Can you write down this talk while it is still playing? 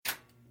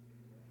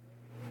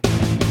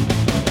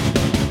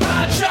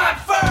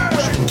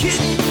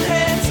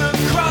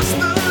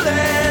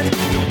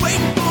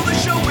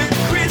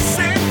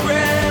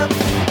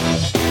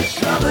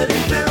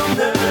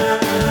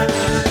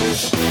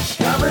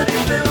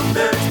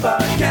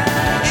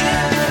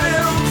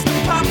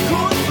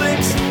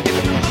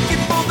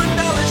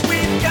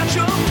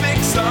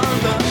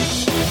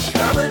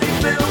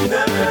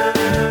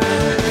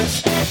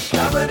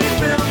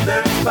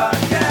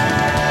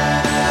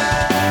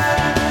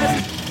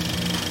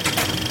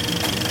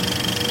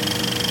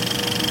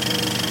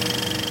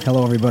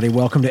Hello, everybody.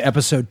 Welcome to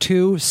episode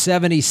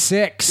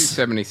 276.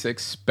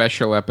 276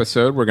 special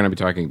episode. We're going to be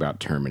talking about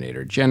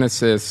Terminator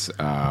Genisys,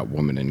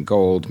 Woman in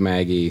Gold,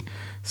 Maggie,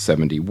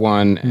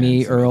 71.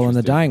 Me, Earl, and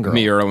the Dying Girl.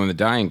 Me, Earl, and the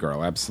Dying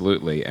Girl,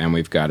 absolutely. And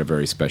we've got a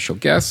very special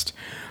guest.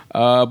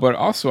 But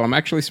also, I'm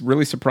actually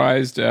really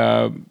surprised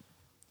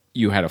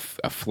you had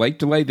a flight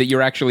delay, that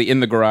you're actually in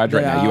the garage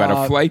right now. You had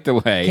a flight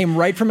delay. Came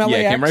right from LAX.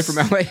 Yeah, came right from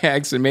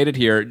LAX and made it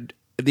here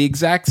the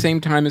exact same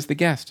time as the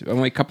guest,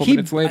 only a couple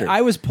minutes later.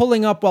 I was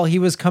pulling up while he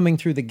was coming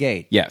through the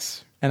gate.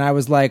 Yes. And I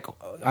was like,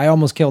 I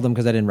almost killed him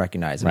because I didn't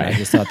recognize him. Right. I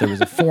just thought there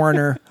was a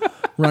foreigner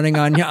running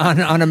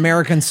on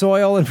American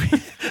soil. And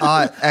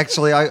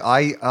actually,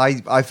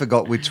 I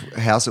forgot which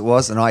house it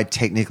was, and I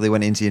technically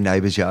went into your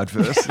neighbour's yard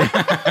first. They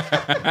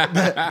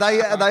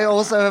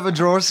also have a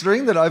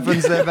drawstring that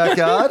opens their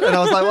backyard, and I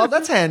was like, well,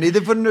 that's handy.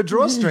 They put in a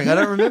drawstring. I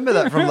don't remember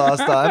that from last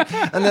time.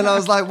 And then I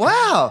was like,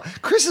 wow,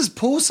 Chris's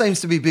pool seems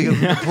to be bigger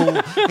than the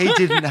pool he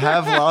didn't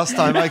have last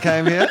time I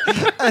came here.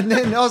 And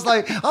then I was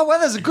like, oh,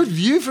 well, there's a good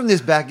view from this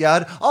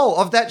backyard.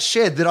 Oh, of that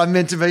shed that I'm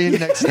meant to be in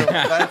next door.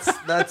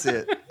 That's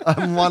it.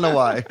 I'm one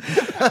away.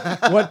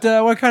 What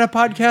kind of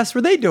podcasts were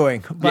they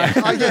doing?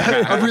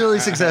 A really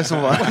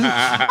successful one.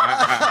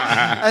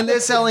 And they're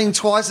selling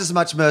twice as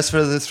much merch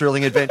for the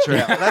Thrilling Adventure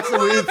Hour. That's the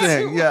weird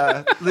thing.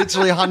 Yeah,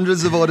 literally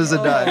hundreds of orders a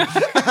day.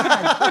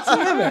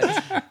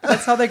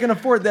 That's how they can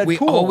afford that We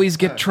pool. always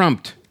get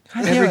trumped.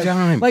 Every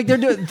time. Like they're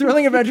doing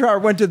Thrilling Adventure Hour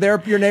went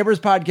to your neighbor's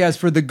podcast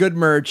for the good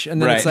merch, and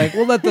then it's like,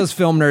 we'll let those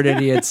film nerd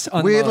idiots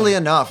unload. Weirdly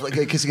enough,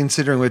 because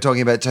considering we're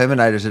talking about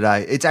Terminator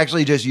today, it's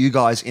actually just you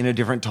guys in a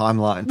different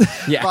timeline.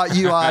 Yeah. But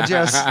you are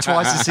just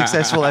twice as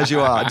successul as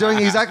you are. Doing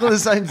exactly the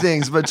same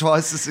things, but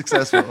twice as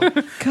successful.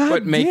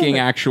 But making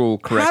actual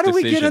correct decisions. How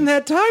do we get in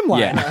that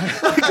timeline? Yeah.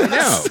 I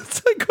know.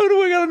 It's like, who do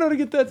we got to know to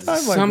get that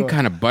timeline Some going?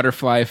 kind of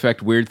butterfly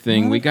effect weird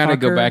thing. We got to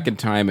go back in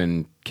time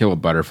and kill a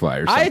butterfly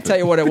or something. I tell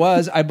you what it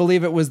was. I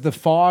believe it was the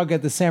fog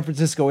at the San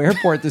Francisco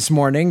airport this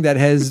morning that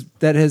has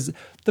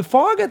the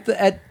fog at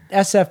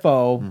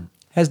SFO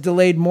has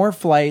delayed more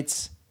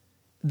flights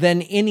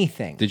than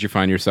anything. Did you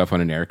find yourself on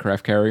an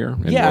aircraft carrier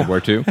in World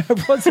War II?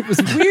 It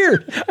was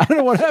weird. I don't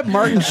know what happened.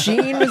 Martin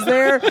Sheen was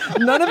there.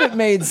 None of it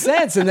made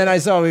sense. And then I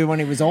saw when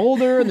he was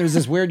older, and there's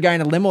this weird guy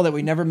in a limo that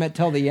we never met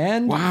till the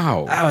end.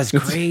 Wow. That was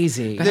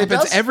crazy. That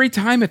happens every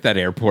time at that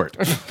airport.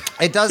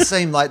 It does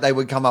seem like they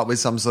would come up with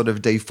some sort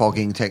of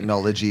defogging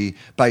technology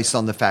based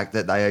on the fact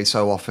that they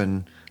so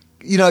often...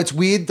 You know, it's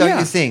weird, don't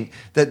you think,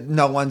 that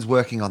no one's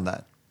working on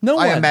that? No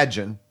one. I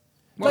imagine.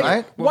 Well,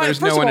 right? Well, there's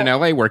no one in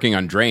LA working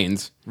on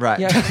drains. Right.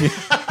 Yeah.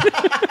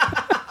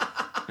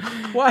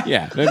 Why?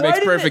 Yeah, that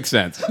makes perfect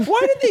sense.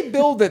 Why did they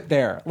build it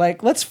there?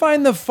 Like, let's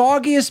find the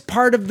foggiest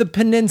part of the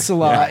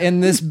peninsula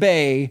in this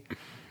bay,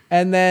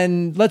 and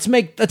then let's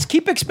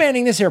keep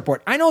expanding this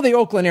airport. I know the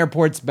Oakland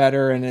airport's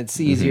better and it's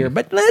easier,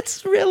 but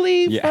let's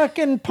really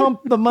fucking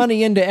pump the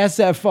money into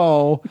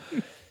SFO.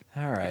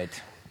 All right.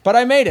 But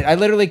I made it. I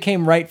literally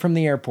came right from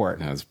the airport.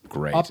 That was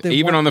great.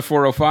 Even on the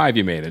 405,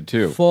 you made it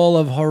too. Full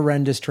of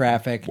horrendous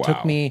traffic. Wow.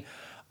 Took me.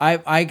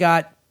 I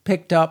got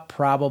picked up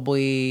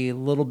probably a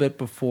little bit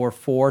before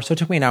 4, so it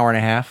took me an hour and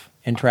a half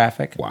in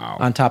traffic. Wow.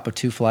 On top of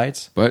 2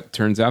 flights. But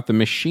turns out the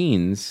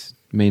machines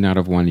may not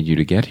have wanted you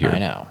to get here. I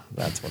know.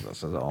 That's what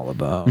this is all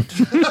about.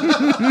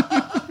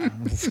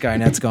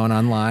 Skynet's going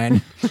online.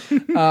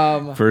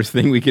 First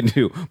thing we can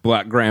do,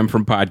 block Graham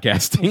from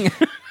podcasting.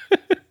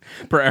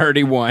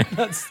 Priority 1.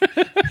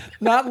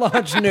 Not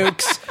launch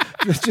nukes,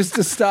 just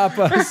to stop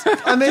us.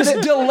 I mean,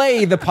 just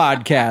delay the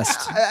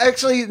podcast.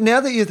 Actually,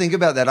 now that you think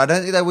about that, I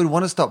don't think they would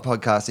want to stop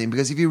podcasting,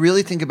 because if you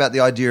really think about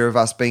the idea of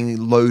us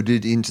being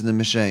loaded into the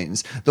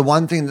machines, the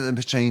one thing that the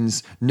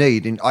machines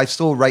need, and I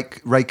saw Ray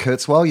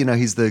Kurzweil, you know,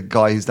 he's the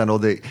guy who's done all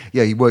the,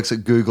 he works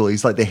at Google.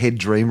 He's like the head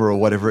dreamer or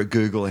whatever at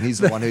Google, and he's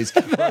the one who's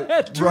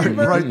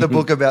wrote the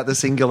book about the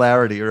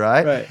singularity,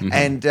 right?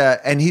 Mm-hmm.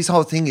 And his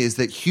whole thing is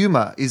that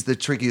humor is the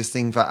trickiest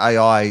thing for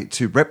AI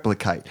to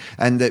replicate,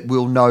 and that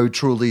we'll know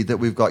truly that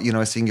we've got,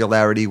 a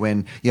singularity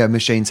when,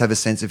 machines have a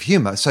sense of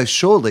humor. So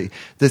surely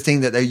the thing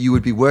that you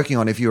would be working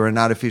on if you were an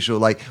artificial,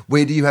 like,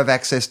 where do you have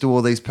access to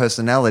all these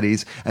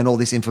personalities and all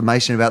this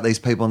information about these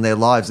people and their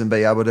lives and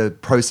be able to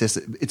process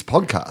it? It's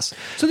podcasts.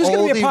 So there's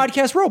going to be a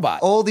podcast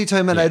robot. All the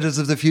Terminators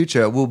of the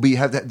future will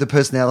have the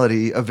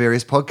personality of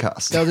various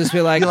podcasts. They'll just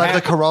be like... You'll have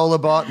the Corolla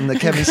bot and the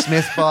Kevin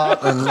Smith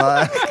bot and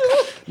like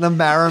the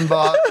Marin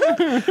bot,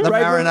 the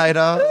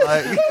Marinator.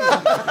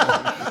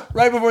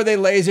 Right before they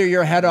laser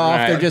your head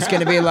off, they're just going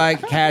to be like,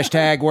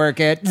 hashtag work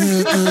it.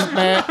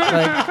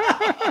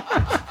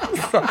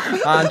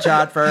 On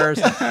shot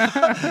first.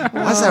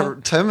 Why is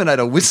that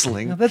Terminator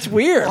whistling? That's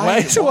weird. Why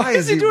is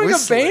he doing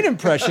whistling? a Bane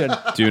impression?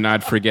 Do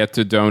not forget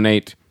to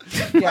donate.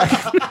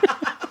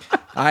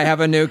 I have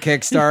a new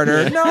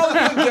Kickstarter. No,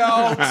 you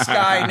don't,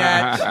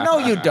 Skynet. No,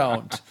 you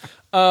don't.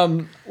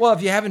 Well,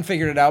 if you haven't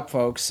figured it out,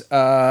 folks,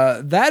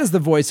 that is the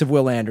voice of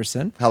Wil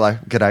Anderson. Hello,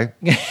 g'day.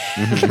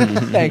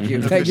 Thank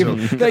you for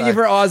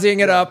Aussieing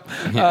it up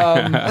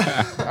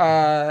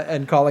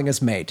and calling us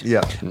mate.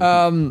 Yeah.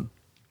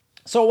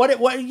 So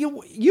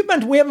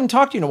we haven't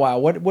talked to you in a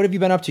while. What have you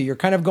been up to? You're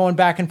kind of going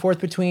back and forth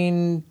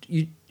between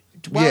you.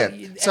 Well,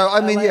 yeah. So I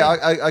mean,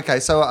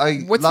 okay. So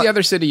what's the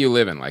other city you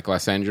live in? Like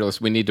Los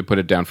Angeles? We need to put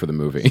it down for the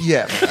movie.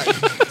 Yeah,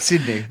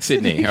 Sydney.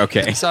 Sydney.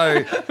 Okay.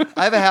 So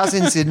I have a house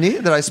in Sydney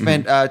that I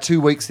spent 2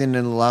 weeks in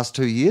the last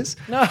 2 years.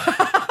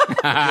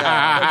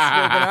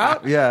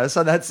 Yeah,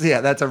 so that's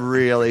a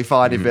really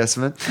fine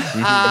investment.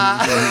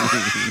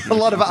 A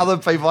lot of other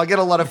people. I get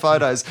a lot of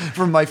photos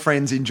from my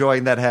friends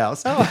enjoying that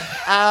house.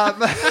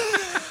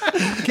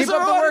 Keep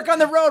up the work on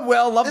the road,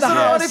 Will. Love the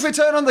house. Right if we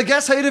turn on the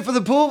gas heater for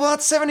the pool? Well,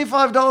 it's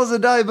 $75 a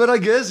day, but I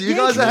guess you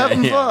guys are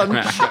having fun.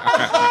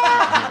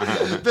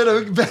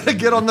 better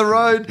get on the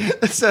road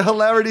to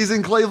Hilarities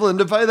in Cleveland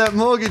to pay that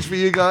mortgage for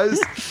you guys.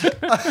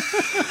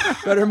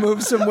 Better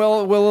move some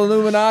Will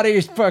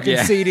Illuminati fucking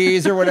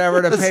CDs or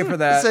whatever to pay for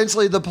that.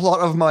 Essentially, the plot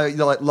of my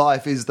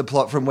life is the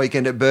plot from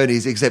Weekend at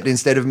Bernie's, except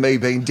instead of me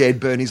being dead,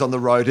 Bernie's on the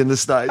road in the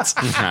States.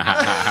 Right.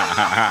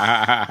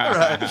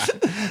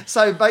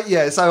 So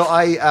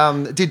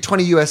I did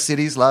 20 US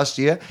cities last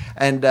year,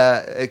 and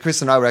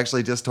Chris and I were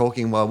actually just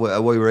talking while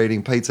we were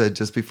eating pizza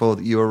just before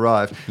you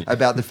arrived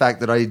about the fact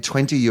that I did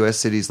 20 US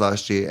cities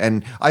last year,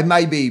 and I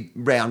may be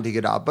rounding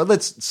it up, but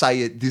let's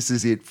say this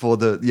is it for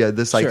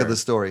the sake of the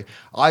story.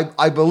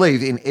 I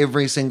believe in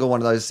every single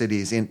one of those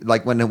cities. In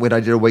like when I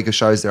did a week of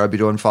shows there, I'd be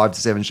doing 5 to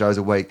 7 shows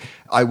a week.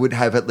 I would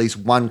have at least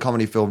one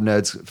Comedy Film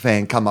Nerds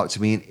fan come up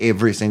to me in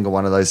every single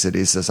one of those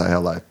cities to say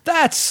hello.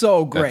 That's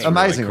so great. That's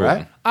amazing,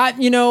 really cool.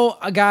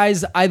 Right?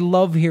 Guys, I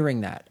love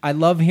hearing that. I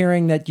love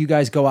hearing that you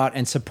guys go out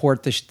and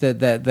support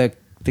the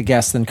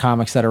guests and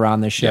comics that are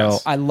on the show.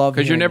 Yes. I love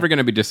because you're never going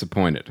to be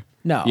disappointed.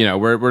 No,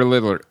 we're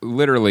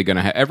literally going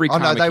to have every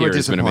comic here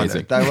has been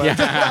amazing. They were, that's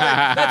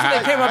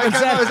what they came up and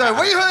said.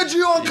 We heard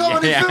you on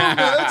Comedy Film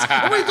Nerds,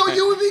 and we thought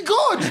you would be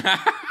good.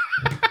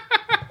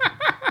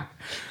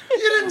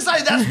 You didn't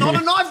say that's not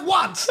a knife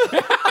once.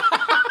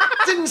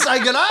 Didn't say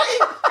g'day.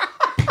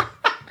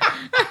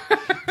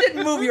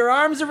 Didn't move your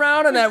arms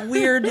around in that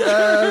weird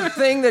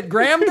thing that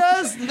Graham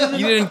does.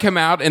 You didn't come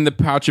out in the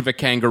pouch of a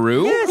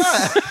kangaroo.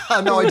 Yes.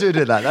 No, I do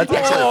that. That's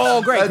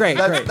actually,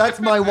 great. That's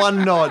my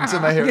one nod to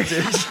my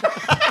heritage.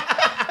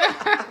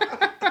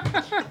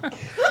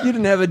 You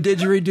didn't have a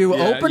didgeridoo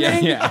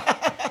opening? Yeah.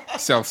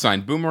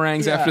 Self-signed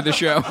boomerangs after the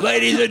show.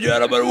 Ladies and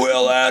gentlemen,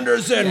 Wil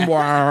Anderson.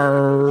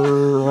 Wow.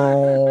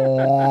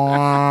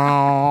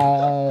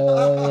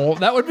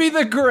 That would be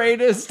the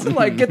greatest.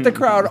 Like, get the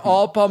crowd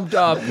all pumped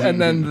up,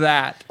 and then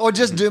that. Or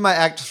just do my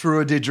act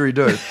through a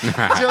didgeridoo.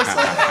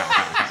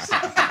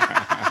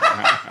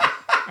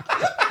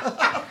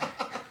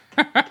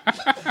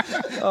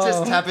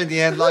 Just tap in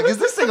the end, like, is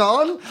this thing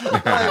on?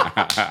 Like,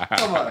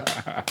 come on.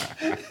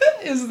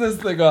 Is this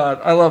thing on?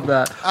 I love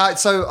that.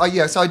 So I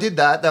did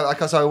that.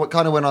 So I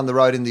kind of went on the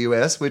road in the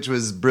US, which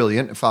was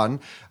brilliant, fun.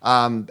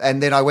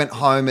 And then I went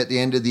home at the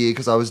end of the year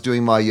because I was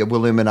doing my Wil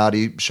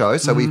Illuminati show.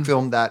 So we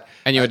filmed that.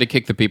 And you had to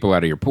kick the people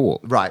out of your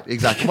pool. Right,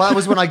 exactly. Well, that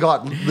was when I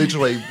got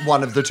literally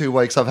one of the 2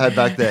 weeks I've had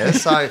back there.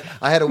 So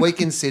I had a week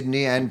in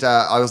Sydney, and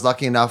I was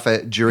lucky enough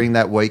during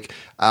that week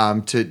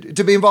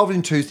to be involved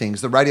in 2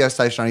 things. The radio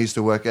station I used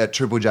to work at,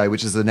 Triple J,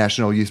 which is the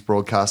national youth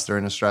broadcaster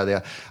in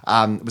Australia,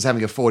 was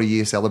having a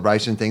 40-year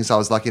celebration thing. So I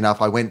was lucky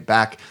enough. I went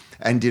back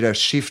and did a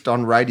shift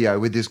on radio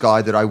with this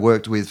guy that I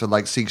worked with for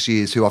like 6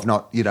 years, who I've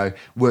not,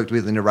 worked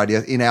with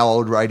in our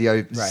old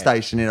radio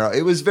station.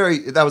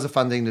 That was a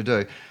fun thing to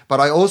do. But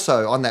I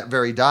also, on that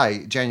very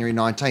day, January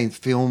 19th,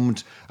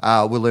 filmed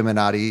Wil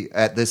Illuminati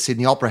at the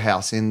Sydney Opera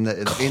House in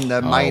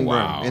the main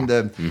room,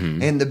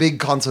 in the big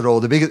concert hall.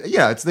 The biggest,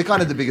 it's the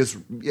kind of the biggest.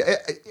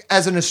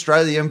 As an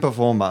Australian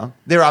performer,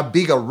 there are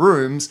bigger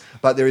rooms,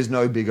 but there is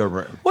no bigger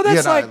room. Well,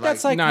 that's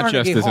like not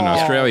Carnegie just as an Hall.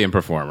 Australian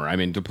performer. I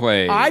mean, to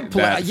play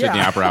that Sydney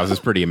Opera House is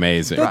pretty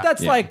amazing. But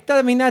that's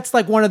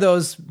like one of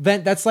those.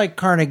 That's like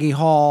Carnegie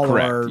Hall.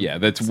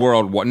 Correct. That's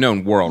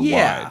known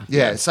worldwide.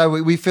 Yeah. So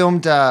we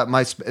filmed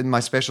my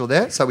special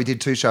there. So we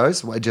did 2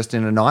 shows just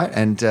in a night,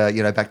 and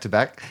back to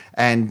back,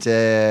 and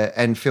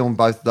filmed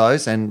both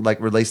those, and like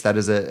released that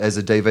as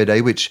a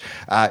DVD, which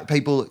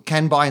people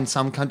can buy in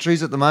some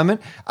countries at the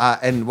moment.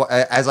 And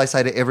as I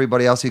say to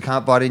everybody else who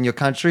can't buy it in your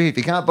country, if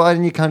you can't buy it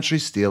in your country,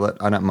 steal it.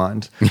 I don't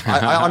mind.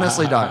 I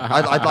honestly don't.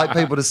 I'd like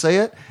people to see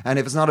it, and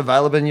if it's not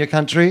available in your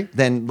country,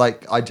 then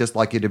I'd just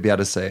like you to be able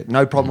to see it.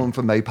 No problem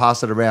for me.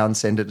 Pass it around,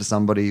 send it to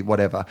somebody,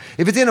 whatever.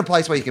 If it's in a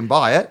place where you can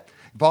buy it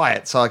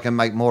so I can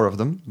make more of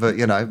them. But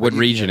what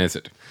region is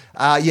it?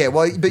 But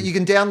you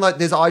can download.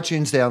 There's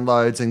iTunes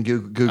downloads and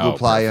Google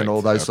Play and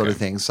all those sort of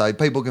things, so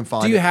people can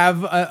find. Do you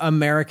have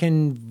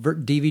American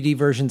DVD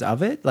versions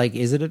of it? Like,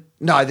 is it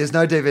No, there's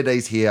no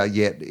DVDs here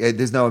yet.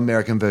 There's no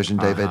American version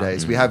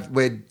DVDs.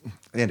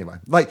 Anyway,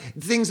 like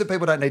things that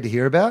people don't need to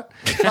hear about.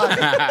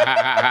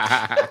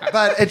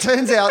 But it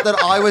turns out that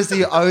I was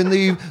the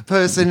only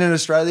person in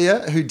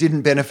Australia who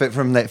didn't benefit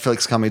from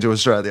Netflix coming to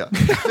Australia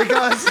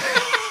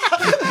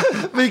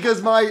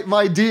because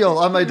my deal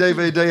on my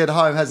DVD at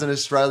home has an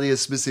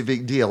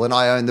Australia-specific deal, and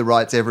I own the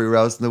rights everywhere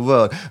else in the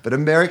world. But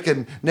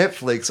American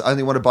Netflix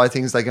only want to buy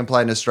things they can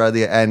play in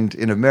Australia and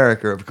in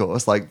America, of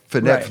course, like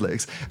for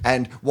Netflix.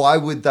 And why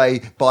would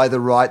they buy the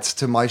rights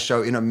to my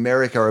show in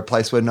America, a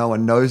place where no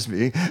one knows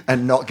me,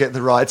 and not get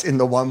the rights in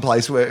the one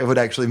place where it would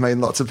actually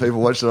mean lots of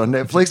people watch it on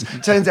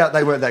Netflix? Turns out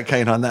they weren't that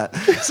keen on that.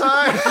 So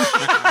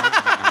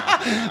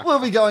we'll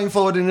be going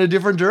forward in a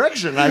different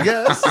direction, I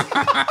guess.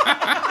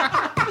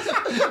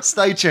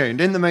 Stay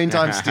tuned. In the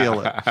meantime,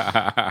 steal it.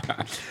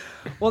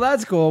 Well,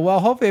 that's cool. Well,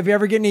 hopefully, if you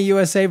ever get any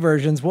USA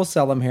versions, we'll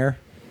sell them here.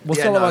 We'll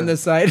sell them on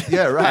this site.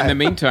 Yeah, right. In the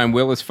meantime,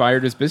 Wil is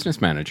fired as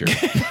business manager.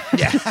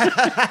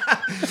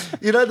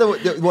 You know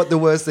what the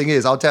worst thing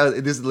is? I'll tell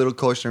you, this is a little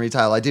cautionary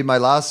tale. I did my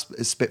last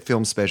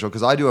film special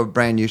because I do a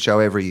brand new show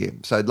every year.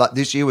 So like,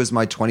 this year was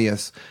my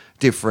 20th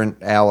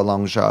different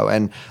hour-long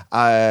show.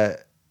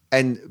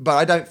 But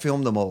I don't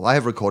film them all. I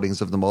have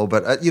recordings of them all.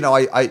 But,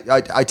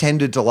 I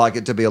tended to like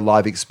it to be a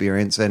live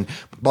experience. And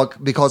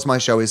because my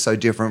show is so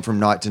different from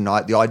night to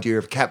night, the idea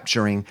of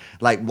capturing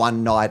like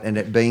one night and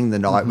it being the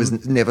night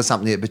was never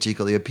something that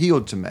particularly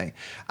appealed to me.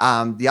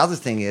 The other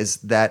thing is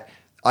that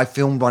I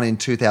filmed one in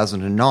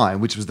 2009,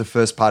 which was the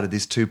first part of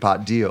this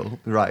 2-part deal,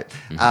 right?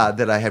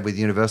 That I had with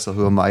Universal,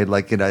 who are my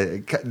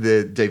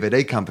the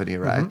DVD company,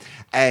 right?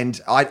 And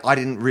I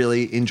didn't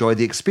really enjoy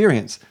the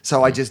experience,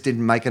 so I just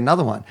didn't make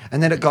another one.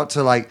 And then it got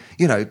to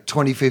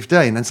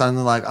 2015, and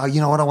suddenly oh,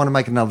 you know what? I want to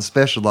make another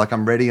special. Like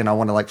I'm ready, and I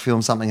want to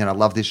film something, and I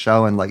love this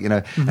show, and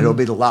and it'll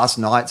be the last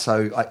night,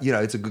 so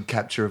it's a good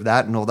capture of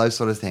that and all those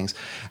sort of things.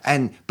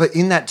 But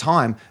in that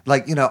time,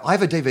 I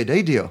have a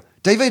DVD deal.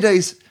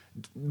 DVDs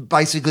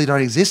basically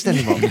don't exist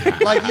anymore. In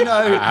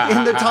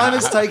the time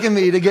it's taken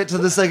me to get to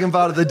the second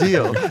part of the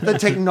deal, the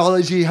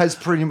technology has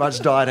pretty much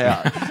died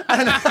out.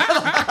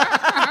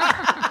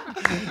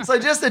 So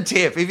just a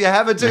tip, if you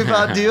have a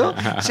 2-part deal,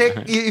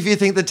 check if you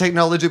think the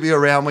technology will be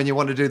around when you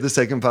want to do the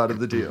second part of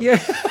the deal. Yeah,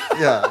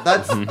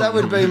 that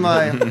would be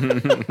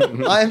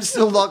I am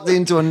still locked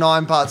into a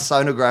 9-part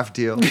sonograph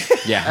deal.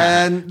 Yeah.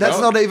 And that's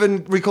not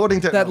even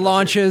recording technology. That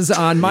launches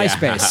on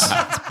MySpace. It's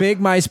a big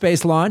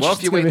MySpace launch. Well,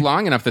 if you wait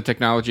long enough, the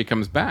technology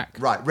comes back.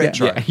 Right,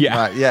 retro. Yeah.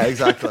 Right, yeah,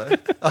 exactly.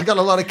 I got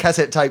a lot of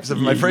cassette tapes of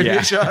my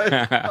previous show.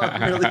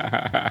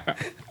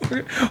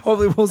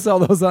 Hopefully we'll sell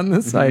those on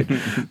this site.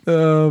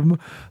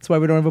 That's why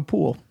we don't have a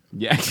pool.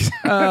 Yeah.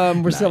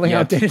 We're selling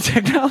outdated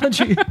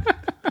technology.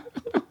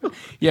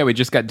 Yeah, we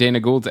just got Dana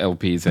Gould's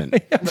LPs in.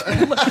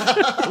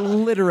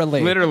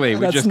 Literally.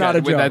 That's not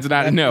a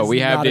joke. We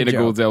have Dana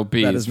Gould's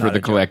LPs for the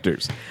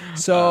collectors.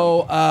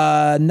 So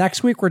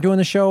next week we're doing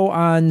the show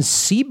on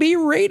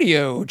CB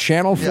Radio,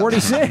 Channel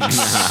 46.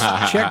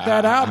 Check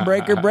that out.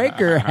 Breaker.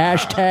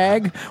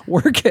 Hashtag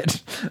work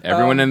it.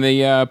 Everyone in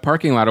the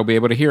parking lot will be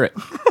able to hear it.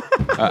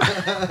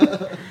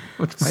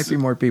 Which might be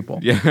more people.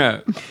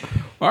 Yeah.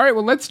 All right,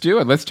 well, let's do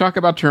it. Let's talk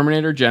about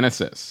Terminator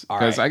Genisys.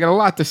 Because I got a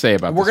lot to say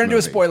about this We're going to do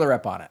a spoiler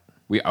rep on it.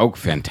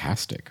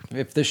 Fantastic.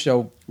 If this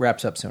show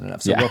wraps up soon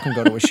enough, so Will can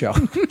go to a show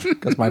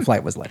because my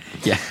flight was late.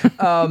 Yeah.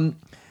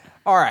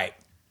 All right.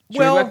 Should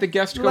we let the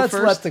guest go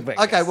first?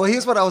 Okay, well,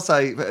 here's what I'll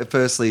say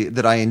firstly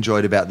that I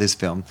enjoyed about this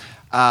film.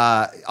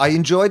 I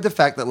enjoyed the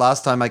fact that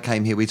last time I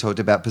came here, we talked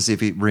about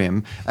Pacific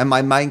Rim, and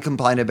my main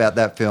complaint about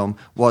that film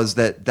was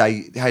that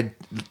they had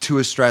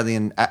two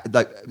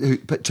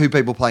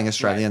people playing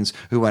Australians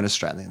who weren't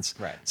Australians.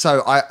 Right.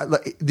 So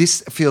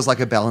this feels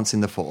like a balance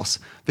in the Force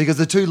because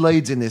the two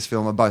leads in this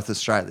film are both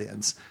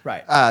Australians.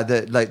 Right.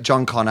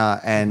 John Connor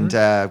and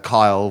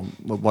Kyle,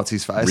 what's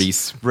his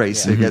face?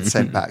 Reese, who gets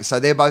sent back. So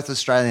they're both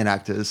Australian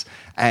actors,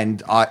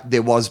 and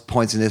there was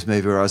points in this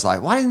movie where I was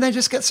like, why didn't they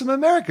just get some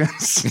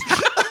Americans?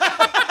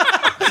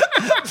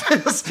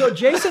 So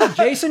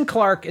Jason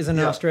Clarke is an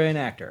Australian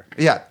actor.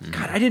 Yeah.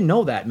 God, I didn't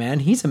know that, man.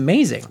 He's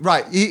amazing.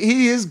 Right.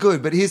 He is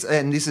good, but this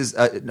is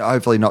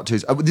hopefully not too...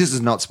 this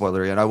is not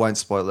spoilery, and I won't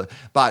spoil it.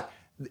 But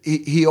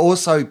he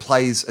also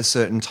plays a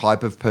certain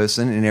type of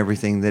person in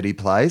everything that he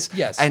plays.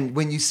 Yes. And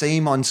when you see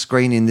him on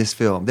screen in this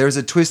film, there is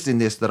a twist in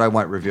this that I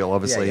won't reveal,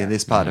 obviously, in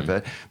this part of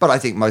it. But I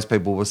think most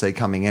people will see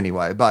coming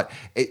anyway. But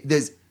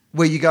there's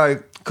where you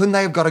go, couldn't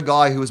they have got a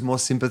guy who was more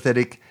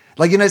sympathetic?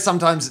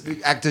 Sometimes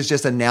actors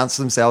just announce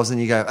themselves and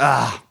you go,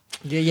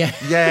 Yeah.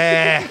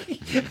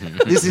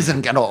 this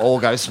isn't going to all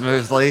go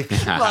smoothly.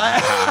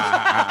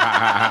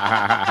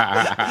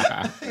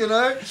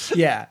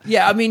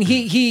 Yeah. I mean,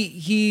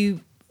 he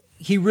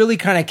really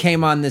kind of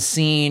came on the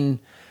scene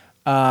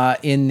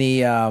in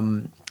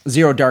the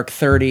Zero Dark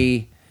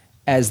 30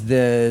 as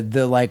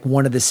the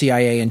one of the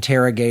CIA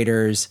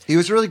interrogators. He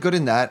was really good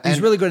in that. He's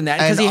really good in that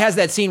because he has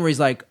that scene where he's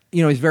like,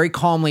 he's very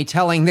calmly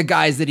telling the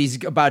guys that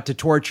he's about to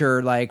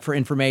torture, for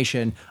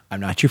information, I'm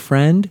not your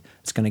friend.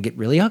 It's going to get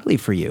really ugly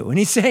for you. And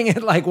he's saying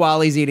it while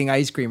he's eating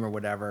ice cream or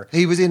whatever.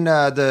 He was in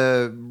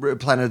the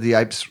Planet of the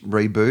Apes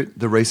reboot,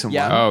 the recent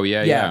one. Oh,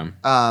 yeah.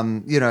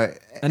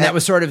 And that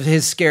was sort of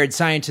his scared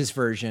scientist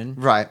version.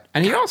 Right.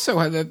 And he also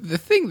had the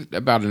thing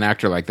about an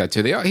actor like that,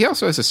 too. He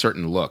also has a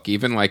certain look,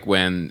 even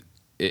when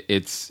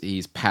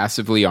he's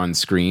passively on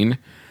screen.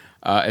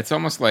 It's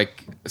almost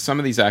like some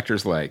of these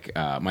actors, like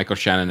Michael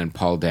Shannon and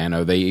Paul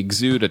Dano, they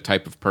exude a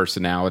type of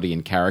personality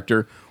and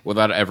character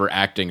without ever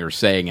acting or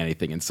saying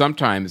anything. And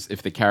sometimes,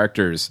 if the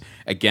character's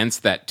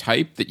against that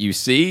type that you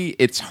see,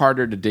 it's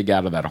harder to dig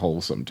out of that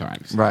hole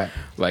sometimes. Right.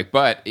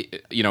 But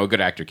you know, a good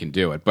actor can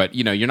do it. But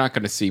you know, you're not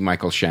going to see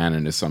Michael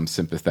Shannon as some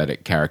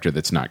sympathetic character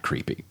that's not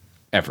creepy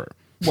ever.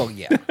 Well,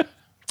 yeah.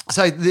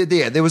 So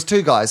there was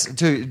two guys,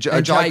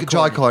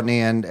 Jai Courtney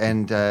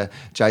and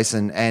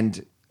Jason,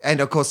 and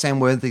of course Sam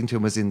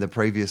Worthington was in the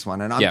previous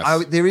one. And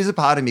Yes. there is a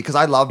part of me, because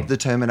I love the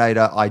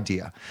Terminator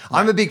idea.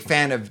 I'm a big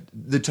fan of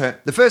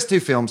the first two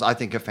films. I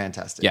think are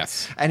fantastic.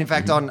 Yes. And in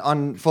fact, on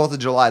 4th of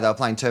July they were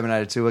playing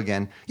Terminator 2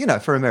 again. You know,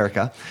 for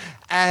America.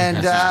 And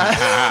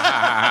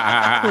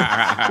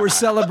we're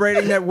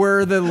celebrating that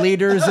we're the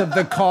leaders of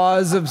the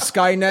cause of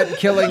Skynet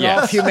killing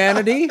Yes. off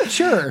humanity.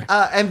 Sure.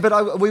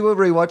 we were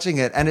rewatching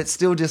it, and it's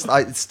still just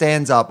it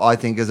stands up. I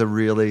think as a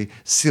really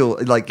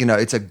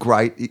it's a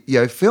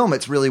great film.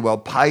 It's really well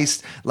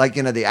paced.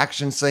 The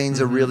action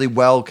scenes are really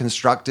well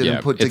constructed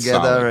and put it's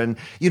together, solid. and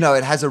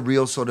it has a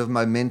real sort of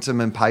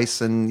momentum and pace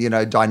and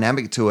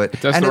dynamic to it.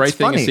 It does and the right it's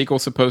thing funny. a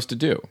sequel's supposed to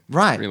do.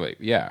 Right. Really,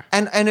 yeah.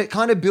 And it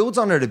kind of builds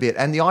on it a bit,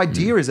 and the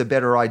idea is a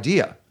better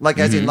idea.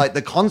 As in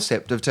the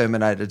concept of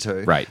Terminator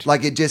 2. Right.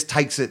 It just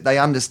takes it, they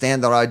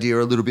understand that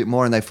idea a little bit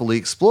more and they fully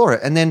explore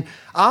it. And then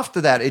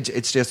after that,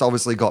 it's just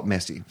obviously got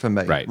messy for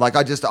me. Right.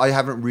 I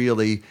haven't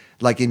really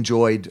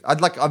enjoyed,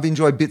 I've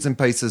enjoyed bits and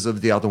pieces of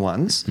the other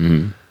ones.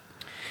 Mm-hmm.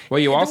 Well,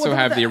 you also well,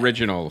 have that- the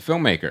original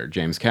filmmaker,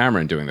 James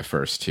Cameron, doing the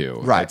first two.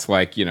 Right. It's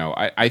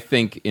I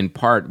think in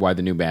part why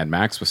the new Mad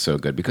Max was so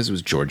good, because it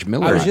was George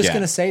Miller I was just again.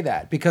 going to say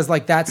that, because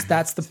that's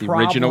the the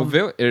problem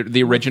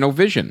original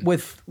vision.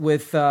 with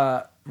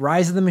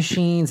Rise of the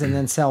Machines and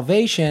then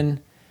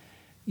Salvation.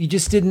 You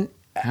just didn't.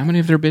 How many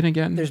have there been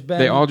again?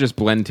 They all just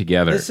blend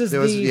together. This is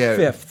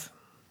fifth.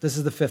 This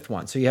is the fifth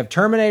one. So you have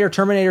Terminator,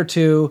 Terminator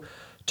 2,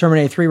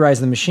 Terminator 3, Rise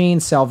of the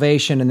Machines,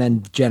 Salvation, and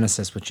then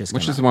Genesis, which is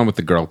the one with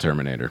the girl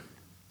Terminator?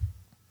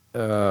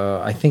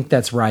 I think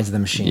that's Rise of the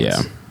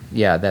Machines.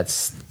 Yeah,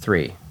 that's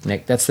 3.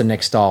 Nick, that's the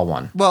Nick Stahl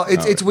one. Well,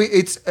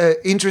 it's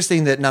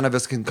interesting that none of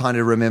us can kind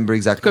of remember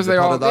exactly Because the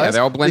plot of those. they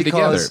all blend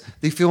because together.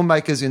 The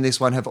filmmakers in this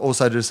one have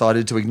also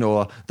decided to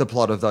ignore the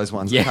plot of those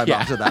ones that came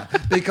up to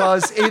that,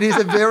 because it is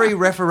a very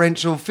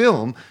referential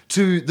film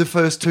to the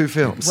first two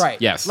films.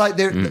 Right. Yes.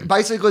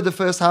 Basically the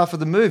first half of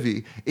the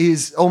movie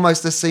is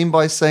almost a scene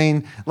by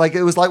scene.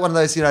 It was like one of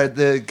those,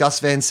 the Gus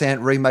Van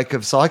Sant remake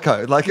of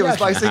Psycho. It was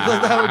basically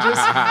they were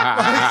just.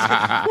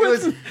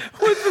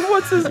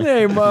 What's his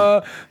name?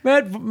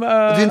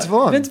 Vince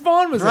Vaughn. Vince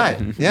Vaughn was right.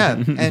 in it. Yeah,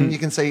 and you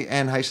can see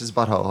Anne Heche's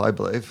butthole, I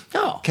believe.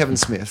 Oh. Kevin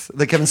Smith,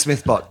 the Kevin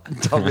Smith bot,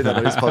 told me that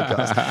on his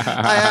podcast.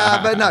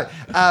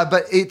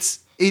 But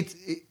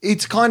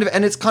it's kind of,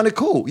 and it's kind of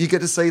cool. You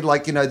get to see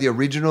the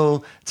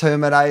original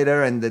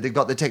Terminator, and they've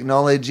got the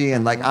technology,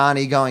 and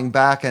Arnie going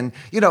back, and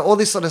all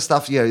this sort of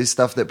stuff. Is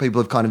stuff that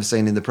people have kind of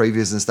seen in the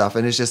previews and stuff,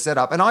 and it's just set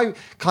up. And I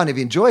kind of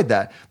enjoyed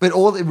that. But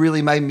all it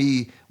really made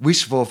me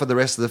wish for the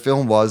rest of the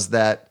film was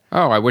that.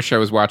 Oh, I wish I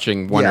was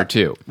watching one or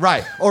two.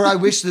 Right. Or I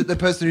wish that the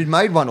person who'd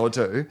made one or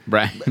two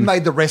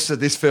made the rest of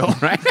this film.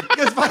 Right.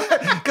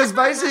 Because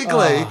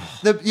basically,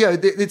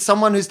 it's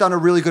someone who's done a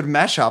really good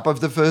mashup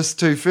of the first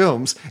two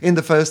films in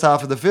the first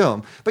half of the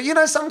film. But,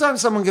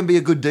 sometimes someone can be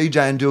a good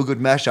DJ and do a good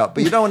mashup,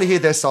 but you don't want to hear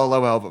their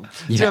solo album.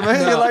 Do you know what I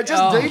mean? You're like,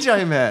 just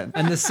DJ, man.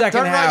 And the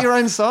second don't half. write your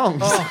own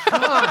songs. Oh,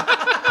 come on.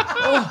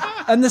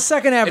 And the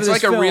second half It's of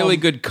this like film, a really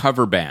good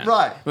cover band.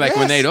 Right.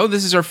 When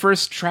this is our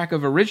first track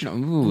of original.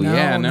 Ooh,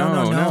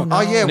 No.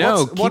 Oh, yeah.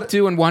 No, keep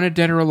doing Wanted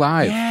Dead or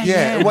Alive.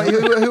 Yeah.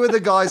 Who are the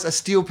guys? A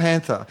Steel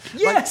Panther.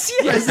 Yes.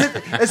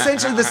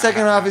 Essentially, the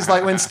second half is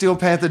when Steel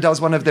Panther does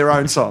one of their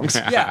own sons.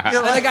 Yeah.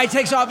 And the guy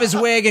takes off his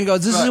wig and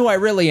goes, "This is who I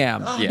really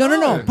am." Yeah.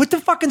 No. Put the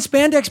fucking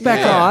spandex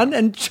back on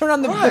and turn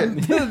on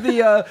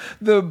the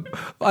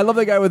I love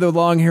the guy with the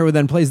long hair who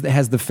then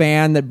has the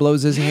fan that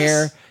blows his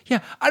hair. Yeah.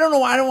 I don't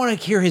know. I don't want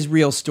to hear his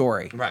real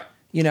story. Right.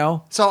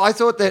 So I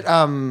thought that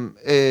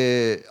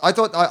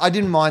I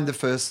didn't mind the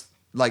first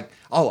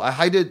I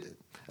hated.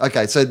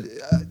 Okay, so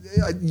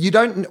we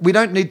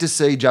don't need to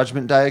see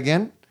Judgment Day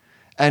again,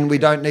 and we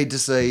don't need to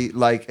see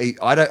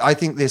I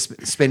think they're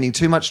spending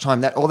too much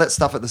time all that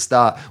stuff at the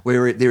start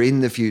where they're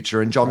in the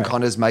future and John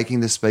Connor's making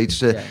the speech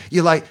to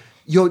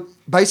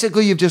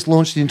you've just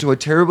launched into a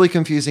terribly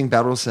confusing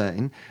battle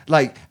scene,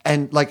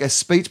 and a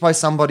speech by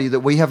somebody that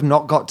we have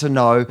not got to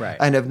know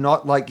and have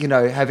not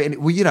have any.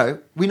 We know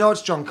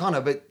it's John Connor,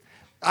 but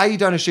you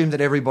don't assume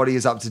that everybody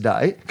is up to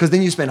date, because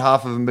then you spend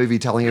half of a movie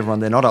telling everyone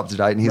they're not up to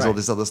date, and here's all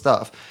this other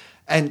stuff.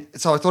 And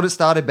so I thought it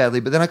started badly,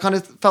 but then I kind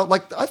of felt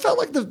like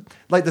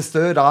the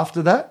third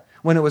after that,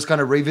 when it was kind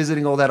of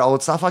revisiting all that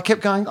old stuff, I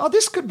kept going, oh,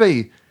 this could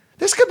be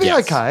Yes.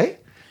 okay.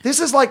 This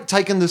is like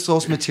taken the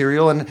source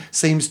material and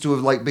seems to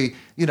have like be,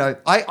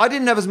 I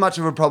didn't have as much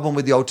of a problem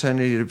with the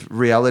alternative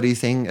reality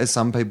thing as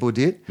some people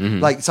did. Mm-hmm.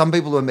 Like some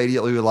people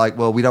immediately were like,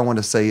 well, we don't want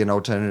to see an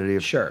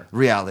alternative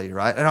reality,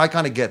 right? And I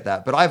kind of get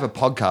that, but I have a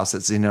podcast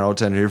that's in an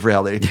alternative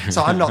reality,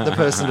 so I'm not the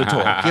person to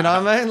talk. You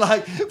know what I mean?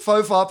 Like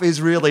Fofop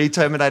is really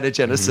Terminator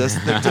Genisys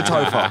to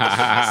Tofop.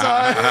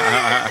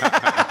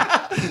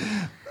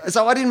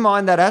 So I didn't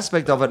mind that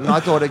aspect of it, and I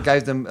thought it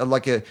gave them a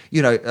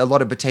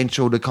lot of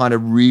potential to kind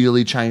of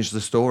really change the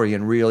story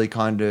and really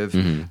kind of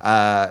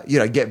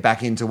get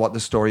back into what the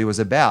story was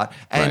about,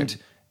 and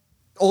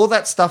all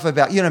that stuff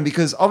about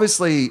because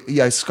obviously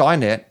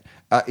Skynet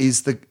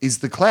is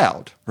the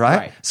cloud,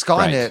 right?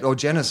 Skynet or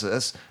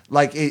Genisys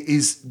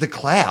is the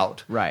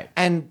cloud, right?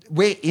 And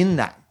we're in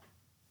that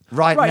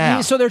right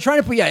now. So they're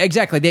trying to put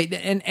exactly.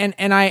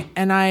 And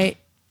I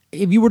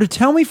if you were to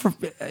tell me for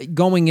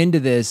going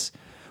into this,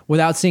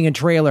 without seeing a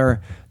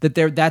trailer,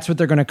 that's what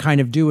they're going to kind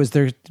of do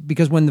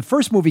because when the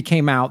first movie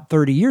came out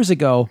 30 years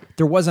ago,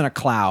 there wasn't a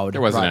cloud.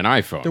 There wasn't an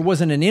iPhone. There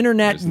wasn't an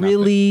internet,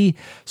 really.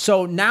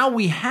 So now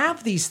we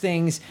have these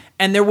things,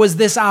 and there was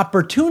this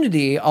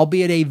opportunity,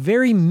 albeit a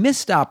very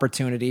missed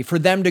opportunity, for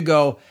them to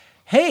go,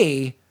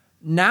 hey,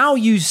 now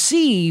you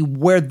see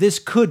where this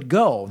could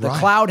go. The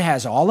cloud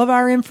has all of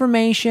our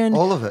information.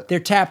 All of it. They're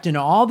tapped into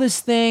all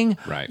this thing.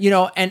 Right.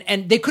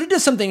 And they could have done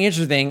something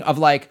interesting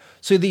of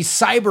so these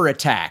cyber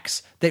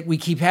attacks that we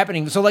keep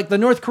happening. So like the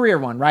North Korea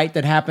one, right,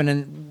 that happened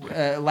in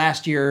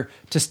last year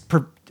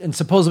and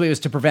supposedly it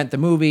was to prevent the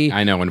movie.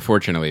 I know,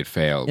 unfortunately it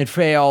failed.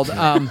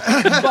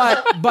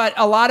 But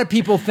a lot of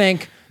people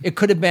think it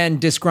could have been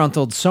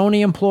disgruntled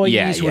Sony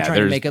employees who were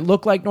trying to make it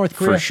look like North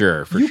Korea. For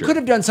sure. You could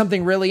have done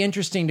something really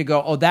interesting to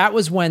go, that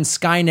was when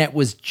Skynet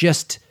was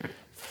just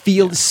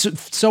feeling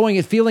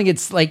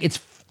it's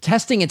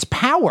testing its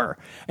power.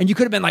 And you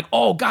could have been like,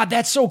 oh, God,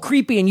 that's so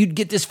creepy. And you'd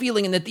get this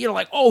feeling in the theater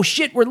like, oh,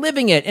 shit, we're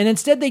living it. And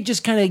instead they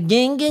just kind of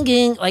ging.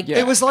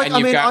 It was like,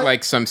 and you've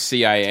got some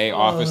CIA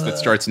office that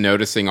starts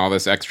noticing all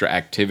this extra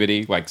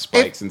activity, like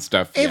spikes and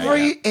stuff.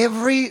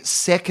 Every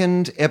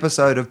second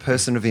episode of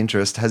Person of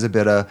Interest has a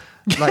better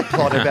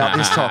plot about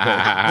this topic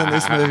than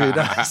this movie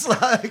does.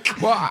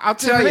 Well, I'll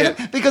tell you.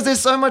 Because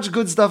there's so much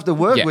good stuff to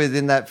work with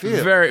in that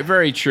field. Very,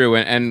 very true.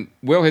 And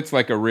Will hits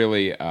a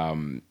really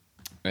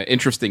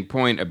interesting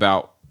point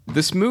about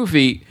this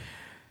movie.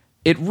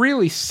 It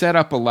really set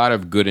up a lot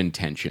of good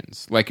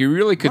intentions. You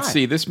really could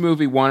see this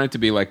movie wanted to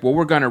be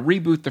we're going to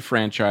reboot the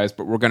franchise,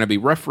 but we're going to be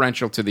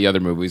referential to the other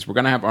movies. We're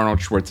going to have Arnold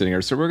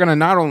Schwarzenegger. So we're going to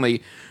not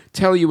only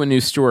tell you a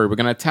new story, we're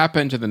going to tap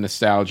into the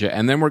nostalgia,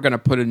 and then we're going to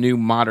put a new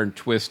modern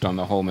twist on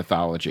the whole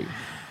mythology.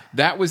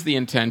 That was the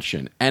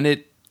intention. And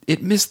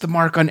it missed the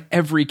mark on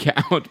every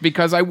count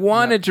because I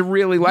wanted to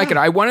really like it.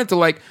 I wanted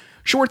to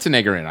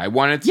Schwarzenegger in it. I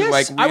wanted to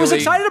really... I was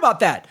excited about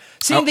that.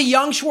 Seeing the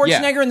young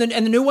Schwarzenegger and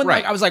the new one,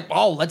 I was like,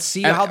 oh, let's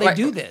see how they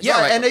do this.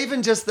 Yeah, and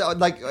even just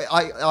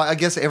I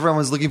guess everyone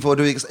was looking forward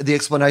to the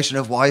explanation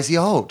of why is he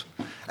old.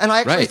 And I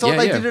actually thought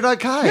they did it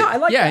okay. Yeah, I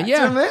like that. Do you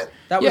know what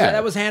I mean?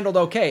 That was handled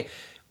okay.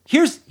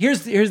 Here's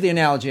the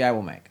analogy I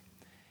will make.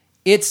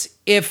 It's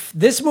if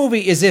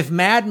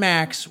Mad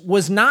Max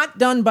was not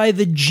done by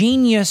the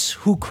genius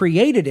who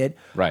created it,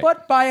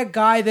 but by a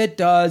guy that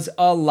does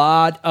a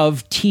lot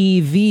of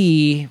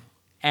TV.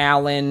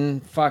 Alan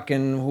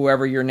fucking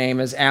whoever your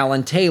name is,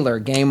 Alan Taylor,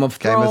 Game of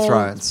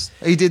Thrones.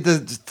 He did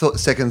the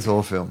second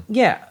Thor film.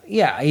 Yeah,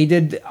 he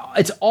did.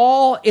 It's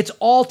all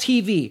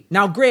TV.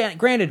 Now,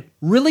 granted,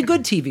 really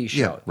good TV show.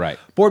 Yeah, right.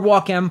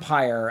 Boardwalk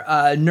Empire,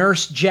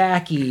 Nurse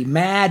Jackie,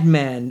 Mad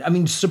Men. I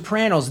mean,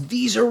 Sopranos.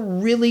 These are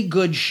really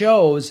good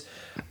shows.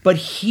 But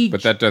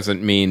that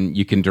doesn't mean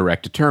you can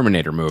direct a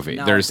Terminator movie.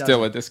 No, There's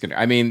still a disconnect.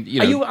 I mean,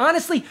 Are you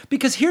honestly?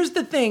 Because here's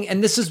the thing,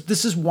 and this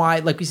is why,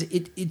 like we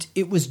said,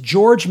 it was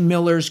George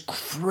Miller's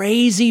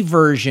crazy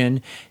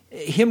version.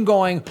 Him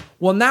going,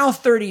 well, now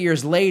 30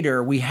 years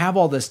later, we have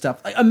all this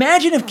stuff.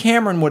 Imagine if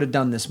Cameron would have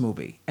done this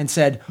movie and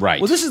said,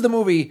 well, this is the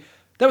movie.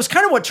 That was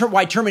kind of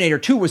why Terminator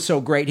 2 was so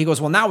great. He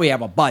goes, well, now we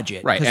have a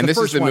budget. Right, and this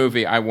is the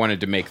movie I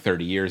wanted to make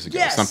 30 years ago,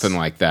 something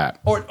like that.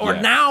 Or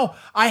now,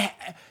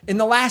 in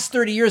the last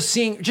 30 years,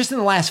 just in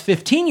the last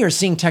 15 years,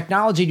 seeing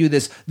technology do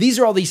this, these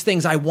are all these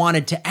things I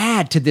wanted to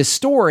add to this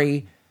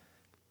story.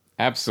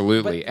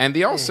 Absolutely. And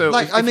the also...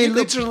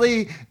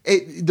 literally,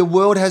 the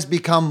world has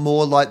become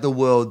more like the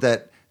world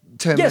that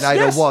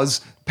Terminator was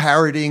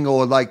parodying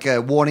or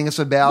warning us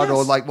about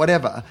or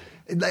whatever.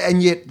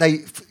 And yet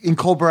they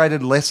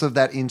incorporated less of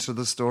that into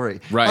the story.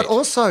 Right. But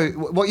also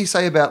what you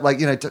say about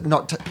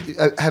not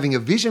having a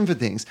vision for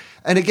things.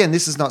 And again,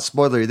 this is not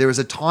spoilery. There is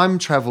a time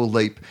travel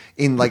leap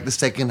in the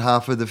second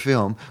half of the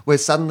film where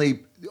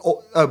suddenly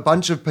a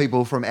bunch of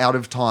people from out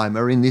of time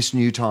are in this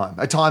new time,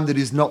 a time that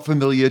is not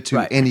familiar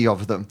to any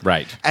of them.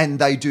 Right. And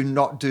they do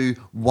not do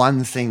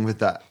one thing with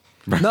that.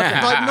 Nothing.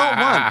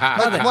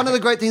 Not one. One of the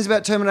great things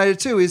about Terminator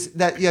 2 is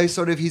that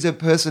he's a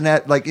person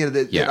that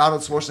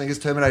Arnold Schwarzenegger's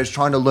Terminator is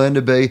trying to learn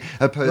to be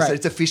a person. Right.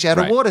 It's a fish out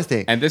of water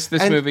thing. And this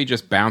movie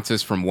just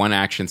bounces from one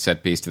action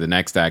set piece to the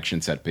next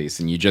action set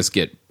piece, and you just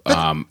get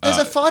there's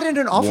a fight in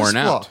an office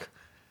block.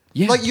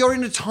 Yeah. Like, you're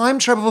in a time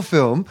travel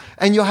film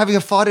and you're having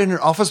a fight in an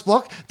office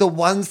block. The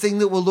one thing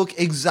that will look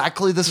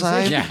exactly the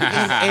same in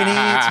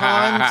any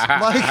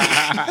time, like,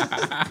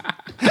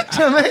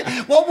 to me,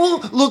 what will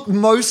look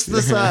most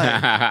the same?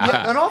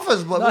 Yeah, an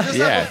office block. We'll just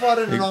have a fight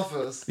in an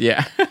office.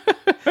 Yeah.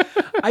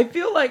 I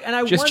feel like, and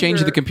I just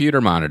change the computer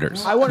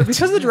monitors. I wonder,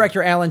 because the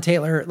director Alan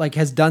Taylor like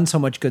has done so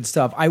much good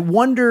stuff. I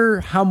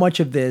wonder how much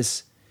of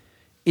this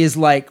is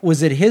like,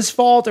 was it his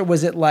fault, or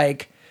was it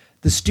like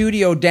the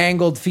studio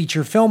dangled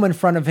feature film in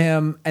front of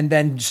him and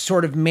then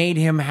sort of made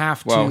him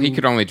have to... Well, he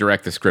could only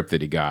direct the script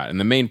that he got. And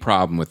the main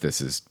problem with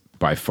this is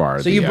by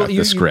far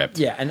the script.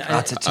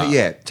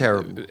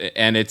 Terrible.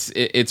 And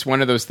it's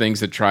one of those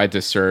things that tried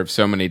to serve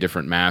so many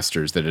different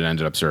masters that it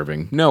ended up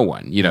serving no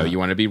one. You know, you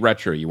want to be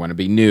retro, you want to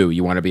be new,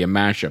 you want to be a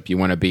mashup, you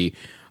want to be...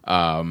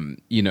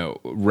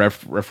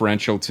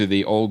 referential to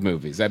the old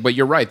movies. But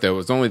you're right, though. It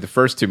was only the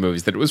first two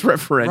movies that it was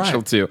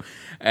referential to.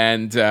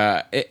 And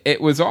it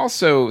was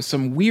also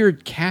some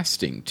weird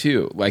casting,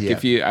 too. Like,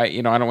 if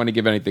I don't want to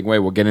give anything away.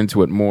 We'll get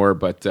into it more.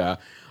 But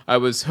I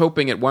was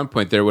hoping at one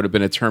point there would have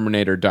been a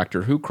Terminator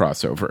Doctor Who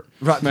crossover.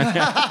 Right.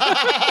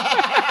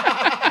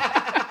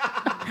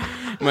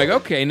 I'm like,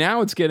 okay,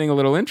 now it's getting a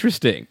little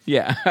interesting.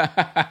 Yeah.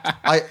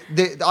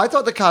 I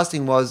thought the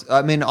casting was...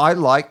 I mean, I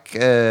like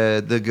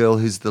the girl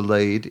who's the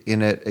lead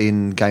in it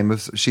in Game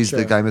of... She's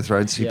the Game of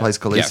Thrones. She plays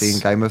Khaleesi in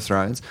Game of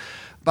Thrones.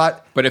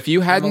 But if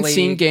you hadn't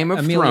seen Game of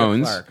Emilia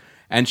Thrones... Clarke.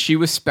 And she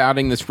was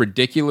spouting this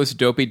ridiculous,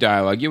 dopey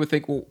dialogue. You would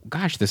think, well,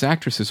 gosh, this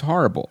actress is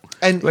horrible.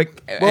 And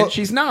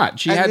she's not.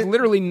 She had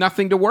literally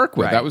nothing to work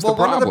with. Right. That was the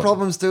problem. One of the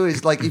problems, too,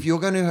 is, like, if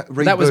you're going to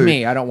reboot... That was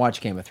me. I don't watch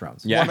Game of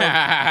Thrones.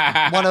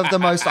 Yeah. One of the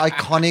most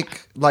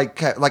iconic,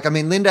 I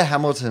mean, Linda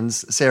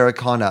Hamilton's Sarah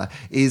Connor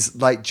is,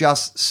 like,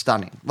 just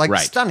stunning. Like,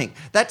 stunning.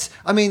 That's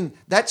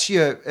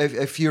your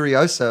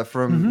Furiosa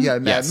from,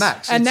 Mad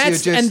Max. And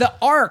and the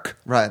arc.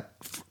 Right.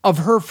 Of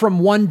her from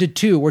 1 to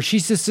 2, where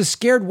she's just a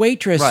scared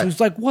waitress who's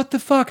like, "What the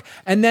fuck?"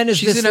 And then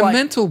she's in a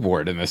mental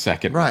ward in the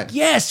second, right?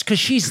 Yes, because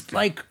she's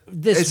like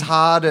this. As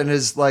hard and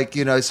as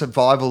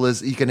survival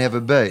as you can ever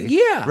be.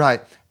 Yeah,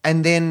 right.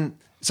 And then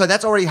so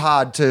that's already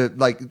hard to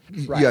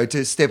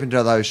to step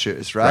into those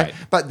shoes, right?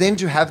 But then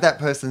to have that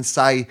person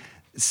say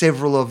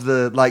several of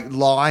the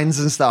lines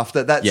and stuff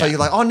so you're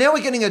like, oh, now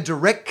we're getting a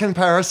direct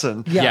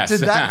comparison to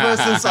that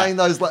person saying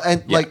those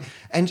I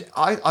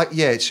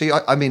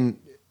mean.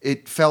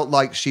 It felt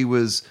like she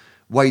was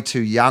way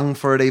too young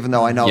for it, even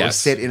though I know it was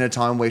set in a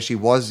time where she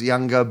was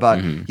younger.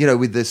 But,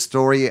 with the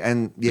story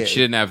and... But she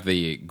didn't have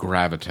the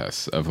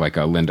gravitas of like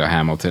a Linda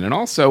Hamilton. And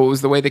also it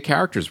was the way the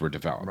characters were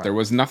developed. Right. There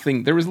was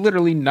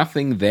literally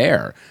nothing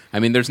there. I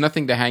mean, there's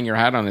nothing to hang your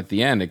hat on at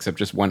the end except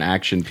just one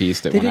action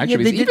piece that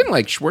even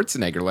like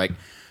Schwarzenegger, like,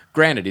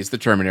 granted, he's the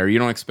Terminator. You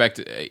don't expect,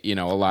 a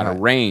lot of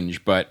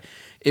range, but...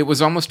 It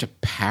was almost a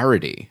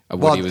parody of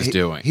what he was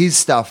doing. His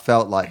stuff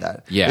felt like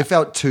that. Yeah. It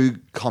felt too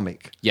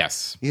comic.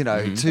 Yes.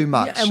 Too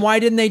much. Yeah, and why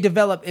didn't they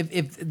develop...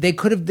 If they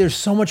could have... There's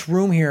so much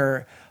room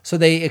here. So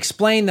they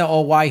explain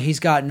why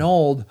he's gotten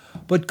old.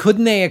 But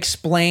couldn't they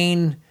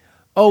explain...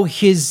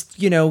 his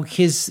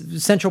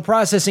central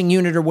processing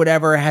unit or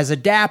whatever has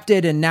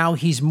adapted and now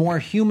he's more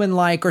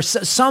human-like, or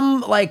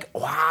some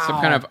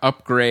kind of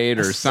upgrade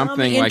or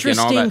something like in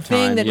all that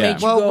thing time. That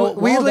makes you go,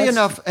 weirdly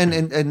enough, and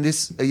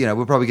this,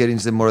 we'll probably get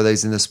into more of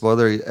these in the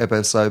spoiler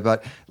episode,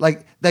 but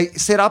they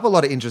set up a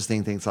lot of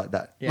interesting things like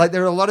that. Yeah. Like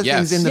there are a lot of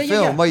things in the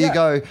film where you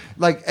go,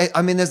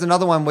 there's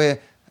another one where,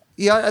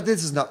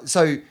 this is not,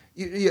 so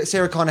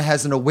Sarah Connor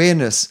has an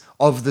awareness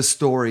of the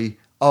story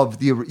of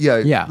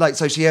the,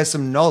 so she has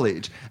some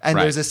knowledge, and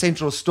there's a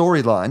central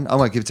storyline. I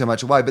won't give too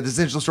much away, but there's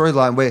a central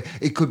storyline where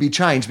it could be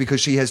changed because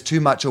she has too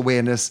much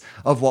awareness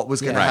of what was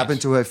going to happen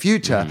to her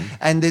future.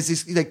 And there's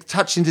this, they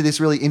touch into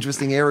this really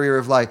interesting area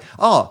of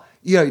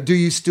do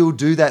you still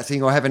do that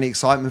thing or have any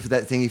excitement for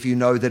that thing if you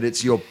know that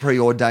it's your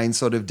preordained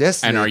sort of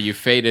destiny? And are you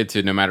fated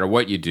to, no matter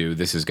what you do,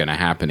 this is going to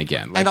happen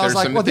again? And I was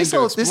like, well, this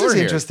is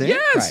interesting.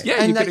 Yes,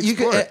 and you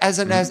could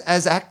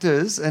as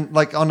actors and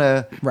on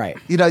a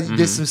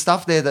there's some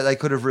stuff there that they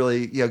could have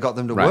really got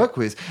them to work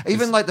with.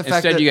 Even the fact that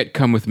instead you get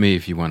come with me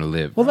if you want to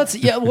live. Well, let's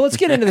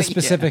get into the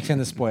specifics in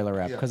the spoiler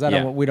rep because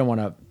we don't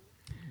want to.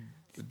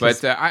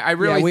 But I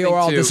really think we were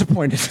all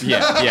disappointed.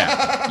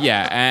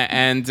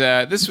 And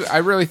this, I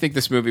really think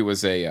this movie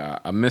was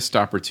a missed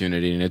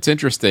opportunity, and it's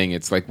interesting.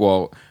 It's like,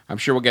 well, I'm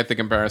sure we'll get the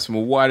comparison.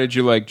 Well, why did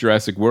you like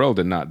Jurassic World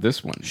and not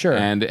this one? Sure.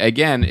 And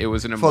again, it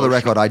was an for the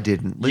record, I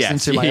didn't listen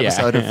to my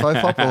episode of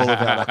Fofop all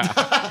about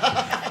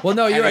it. Well,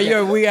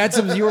 no, we had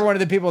some. You were one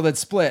of the people that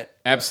split.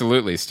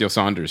 Absolutely, Steele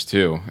Saunders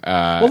too.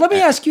 Well, let me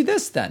ask you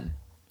this then.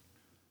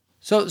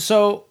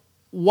 So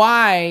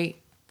why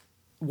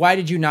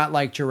did you not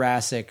like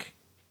Jurassic?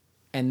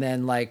 And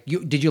then,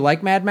 did you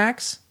like Mad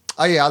Max?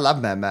 Oh yeah, I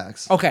love Mad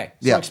Max. Okay,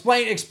 so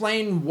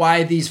explain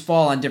why these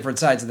fall on different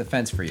sides of the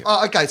fence for you.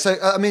 Oh, okay, so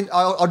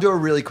I'll do a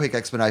really quick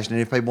explanation,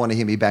 and if people want to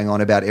hear me bang on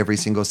about every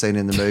single scene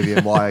in the movie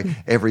and why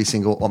every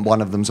single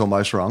one of them's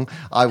almost wrong,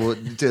 I will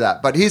do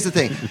that. But here's the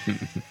thing.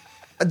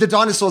 The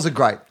dinosaurs are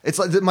great. It's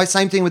like my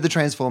same thing with the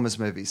Transformers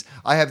movies.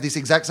 I have this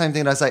exact same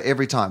thing that I say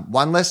every time.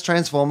 One less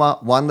Transformer,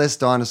 one less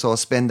dinosaur.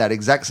 Spend that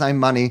exact same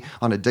money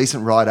on a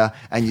decent writer,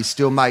 and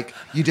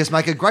you just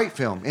make a great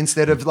film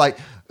instead of like.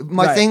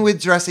 My thing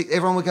with Jurassic,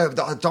 everyone would go,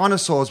 the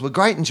dinosaurs were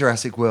great in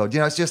Jurassic World.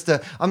 It's just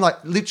I'm like,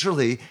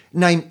 literally,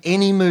 name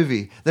any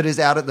movie that is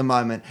out at the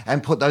moment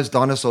and put those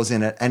dinosaurs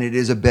in it, and it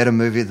is a better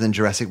movie than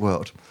Jurassic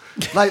World.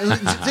 Like,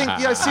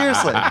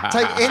 seriously,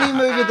 take any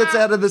movie that's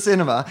out of the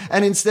cinema,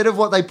 and instead of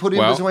what they put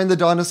in between the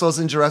dinosaurs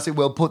and Jurassic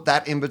World, put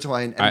that in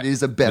between, and it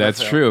is a better That's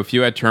film. true. If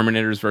you had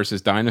Terminators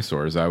versus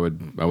dinosaurs, I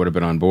would have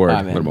been on board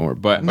a little more.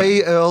 But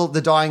Me, Earl,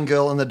 the dying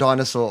girl, and the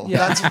dinosaur.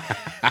 Yeah.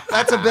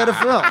 That's a better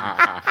film.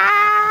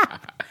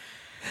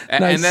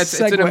 And it's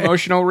an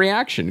emotional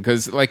reaction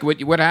because, like,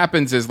 what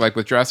happens is, like,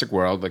 with Jurassic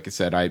World, like I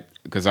said,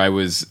 because I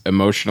was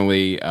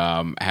emotionally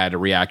had a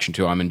reaction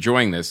to I'm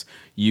enjoying this.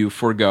 You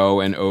forgo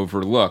and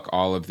overlook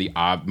all of the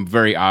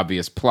very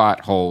obvious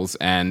plot holes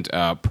and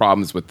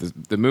problems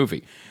with the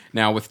movie.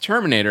 Now, with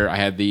Terminator, I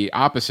had the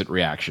opposite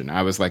reaction.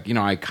 I was like,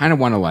 I kind of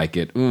want to like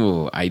it.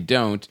 Ooh, I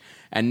don't.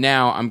 And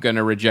now I'm going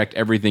to reject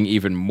everything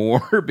even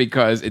more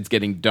because it's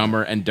getting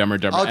dumber and dumber.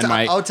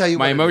 I'll tell you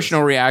my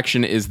emotional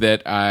reaction is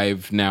that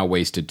I've now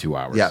wasted 2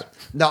 hours. Yeah.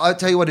 No, I'll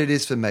tell you what it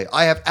is for me.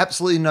 I have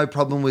absolutely no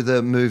problem with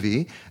a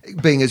movie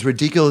being as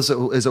ridiculous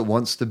as it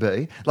wants to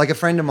be. Like a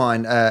friend of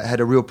mine had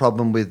a real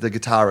problem with the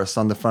guitarist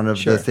on the front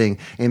of the thing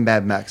in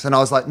Mad Max. And I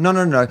was like,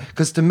 no.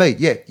 Because to me,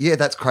 yeah,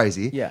 that's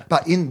crazy. Yeah.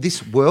 But in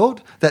this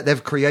world that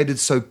they've created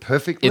so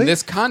perfectly. In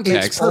this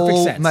context,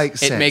 makes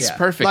sense. It makes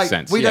perfect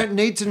sense. We don't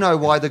need to know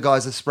why the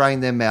guys are spraying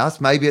their mouth.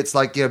 Maybe it's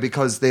like,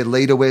 because their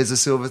leader wears a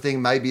silver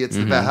thing. Maybe it's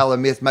the Valhalla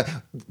myth.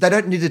 They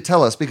don't need to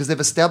tell us because they've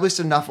established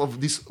enough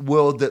of this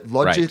world that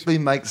logically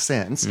makes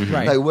sense.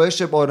 Right. They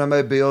worship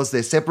automobiles.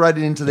 They're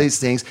separated into these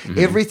things.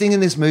 Everything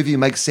in this movie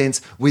makes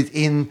sense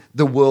within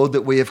the world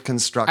that we have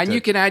constructed. And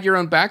you can add your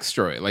own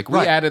backstory. Like we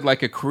added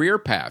like a career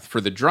path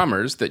for the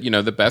drummers that,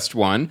 the best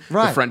one,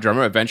 the front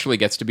drummer eventually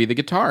gets to be the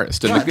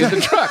guitarist in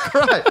the truck.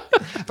 Right.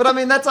 But I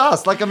mean, that's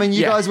us. Like, I mean,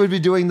 you guys would be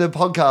doing the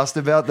podcast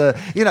about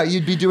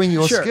you'd be doing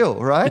your skill,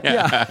 right?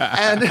 Yeah.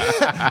 And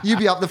you'd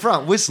be up the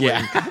front whistling.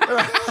 Yeah.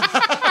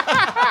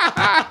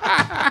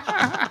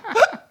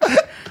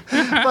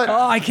 But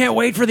I can't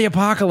wait for the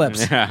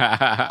apocalypse.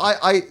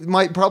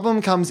 My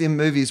problem comes in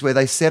movies where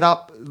they set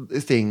up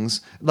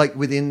things like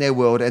within their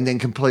world and then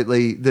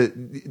completely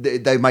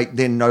they make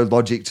then no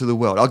logic to the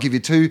world. I'll give you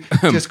two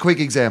just quick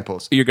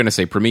examples. You're going to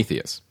say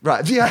Prometheus.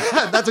 Right. Yeah,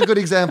 that's a good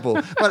example.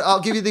 But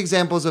I'll give you the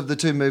examples of the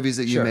two movies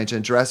that you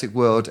mentioned, Jurassic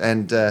World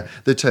and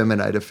the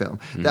Terminator film.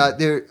 Now,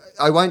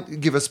 I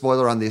won't give a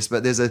spoiler on this,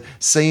 but there's a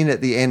scene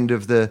at the end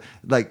of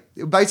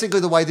basically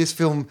the way this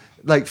film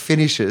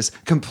finishes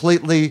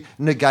completely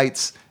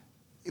negates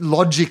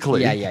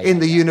logically in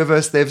the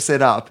universe they've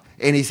set up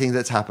anything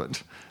that's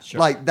happened.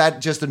 Sure. Like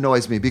that just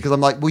annoys me because I'm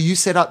like, well, you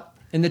set up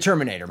in the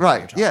Terminator movie.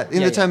 Right,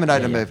 in the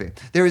Terminator movie.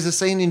 There is a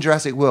scene in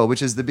Jurassic World,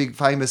 which is the big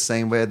famous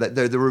scene where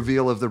the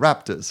reveal of the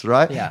raptors,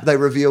 right? Yeah. They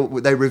reveal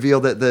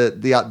that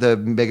the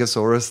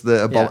Megasaurus,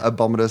 the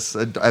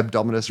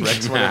Abdominus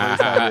Rex, whatever his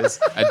name is.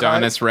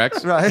 Adonis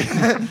Rex? Right.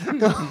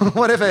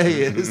 Whatever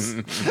he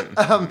is.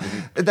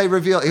 They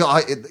reveal,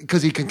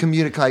 because he can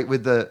communicate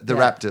with the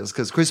raptors,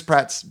 because Chris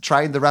Pratt's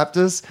trained the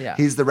raptors. Yeah.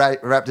 He's the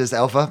raptors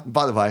alpha.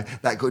 By the way,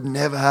 that could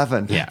never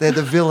happen. Yeah. They're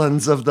the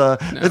villains of the...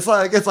 No.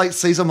 It's like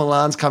Caesar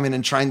Milan's come in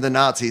and trained the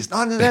Nazis.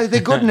 No,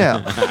 they're good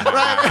now.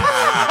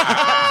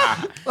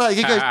 Right? Like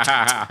he goes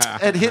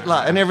at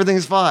Hitler and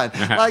everything's fine.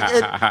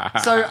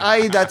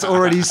 That's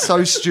already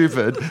so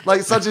stupid.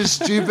 Like such a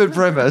stupid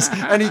premise.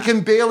 And he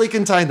can barely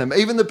contain them.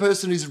 Even the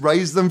person who's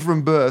raised them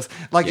from birth,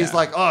 is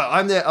like, oh,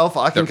 I'm their alpha.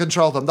 I can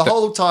control them. The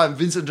whole time,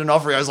 Vincent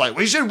D'Onofrio is like,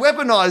 we should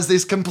weaponize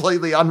this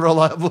completely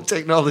unreliable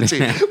technology.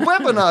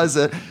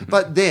 Weaponize it.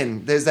 But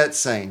then there's that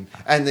scene,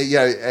 and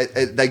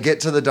they get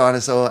to the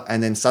dinosaur,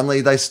 and then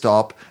suddenly they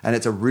stop, and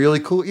it's a really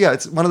cool. Yeah,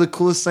 it's one of the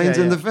coolest scenes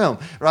in the film,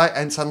 right?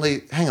 And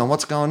suddenly, hang on,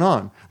 what's going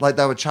on? Like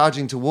they were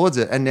charging towards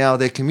it, and now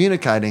they're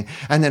communicating.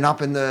 And then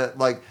up in the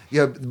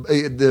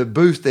the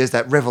booth, there's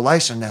that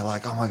revelation. They're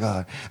like, oh my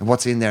god, and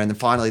what's in there? And then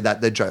finally,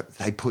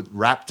 they put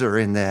Raptor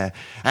in there,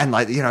 and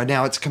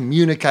now it's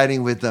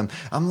communicating with them.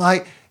 I'm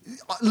like,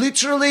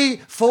 literally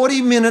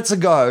 40 minutes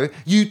ago,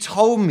 you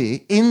told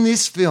me in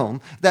this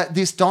film that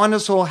this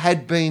dinosaur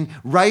had been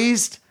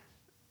raised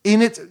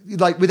in it,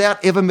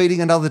 without ever meeting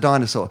another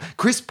dinosaur.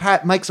 Chris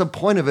Pratt makes a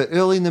point of it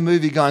early in the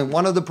movie going,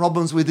 one of the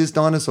problems with this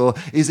dinosaur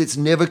is it's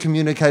never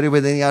communicated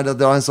with any other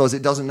dinosaurs.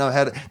 It doesn't know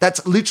how to...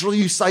 That's literally,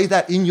 you say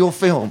that in your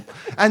film.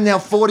 And now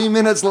 40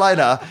 minutes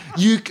later,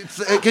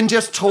 it can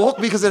just talk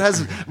because it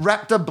has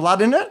raptor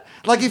blood in it.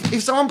 Like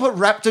if someone put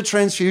raptor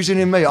transfusion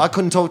in me, I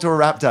couldn't talk to a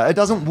raptor. It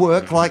doesn't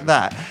work like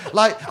that.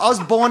 Like I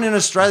was born in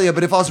Australia,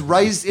 but if I was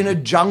raised in a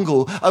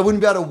jungle, I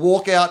wouldn't be able to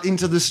walk out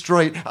into the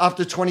street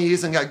after 20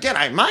 years and go,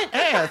 "G'day, mate.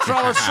 Yeah,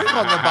 throw a shrimp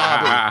on the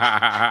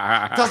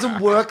barbie." It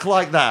doesn't work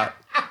like that.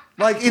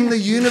 Like in the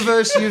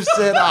universe you've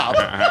set up,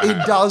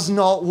 it does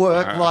not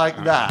work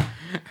like that.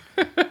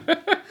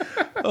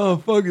 Oh,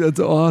 fuck,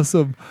 that's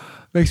awesome.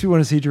 Makes me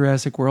want to see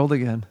Jurassic World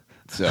again.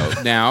 So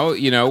now,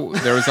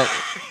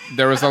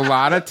 there was a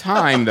lot of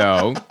time,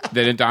 though,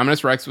 that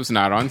Indominus Rex was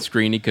not on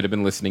screen. He could have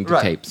been listening to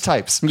tapes.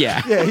 Tapes.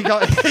 Yeah. Yeah, he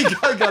got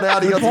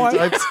out, he got some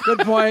tapes. Good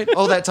point.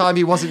 All that time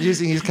he wasn't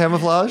using his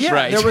camouflage. Yeah,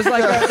 Right. there was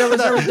That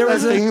a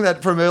thing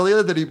that from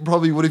earlier that he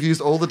probably would have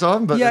used all the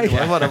time, but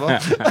anyway, whatever.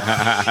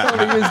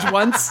 only used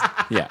once.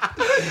 Yeah.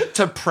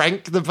 To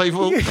prank the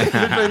people who've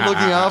been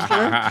looking after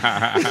him.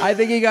 I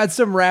think he got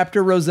some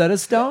Raptor Rosetta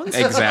Stones.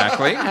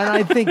 Exactly. And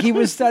I think he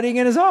was studying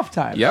in his off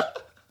time. Yep.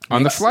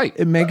 On the flight.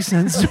 It makes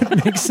sense.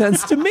 It makes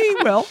sense to me.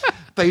 Well,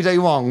 B.D.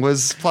 Wong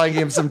was playing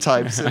him some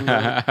tapes. And,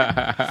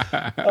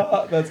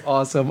 that's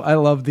awesome. I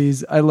love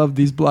these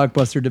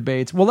blockbuster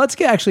debates. Well, let's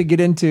actually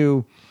get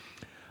into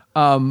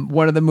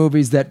one of the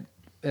movies that,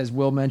 as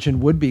Will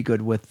mentioned, would be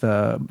good with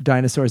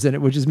dinosaurs in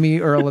it, which is Me,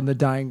 Earl, and the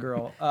Dying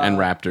Girl. And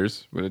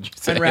raptors. What did you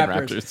say? And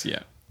raptors. Yeah.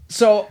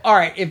 So, all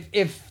right,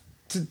 if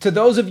to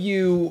those of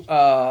you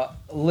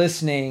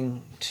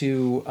listening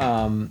to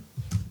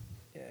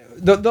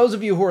those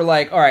of you who are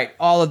like, all right,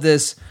 all of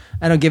this,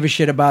 I don't give a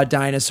shit about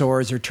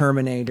dinosaurs or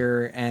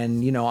Terminator,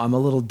 and I'm a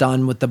little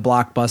done with the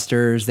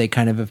blockbusters. They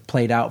kind of have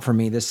played out for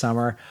me this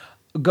summer.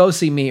 Go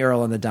see Me,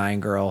 Earl, and the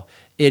Dying Girl.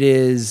 It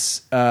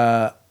is.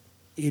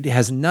 It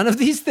has none of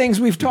these things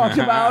we've talked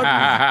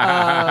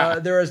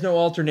about. There is no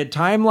alternate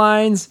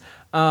timelines.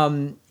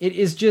 It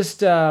is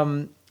just.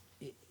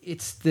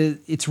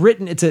 It's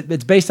written.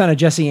 It's based on a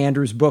Jesse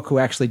Andrews book, who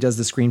actually does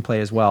the screenplay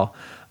as well,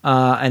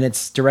 and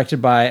it's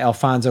directed by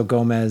Alfonso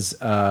Gomez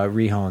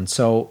Rejon.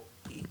 So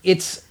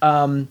it's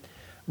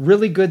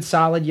really good,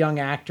 solid young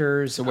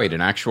actors. So wait,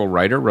 an actual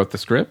writer wrote the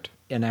script?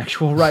 An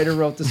actual writer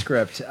wrote the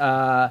script.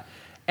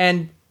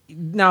 And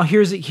now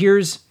here's an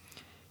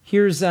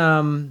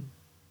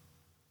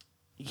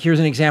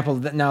example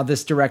that now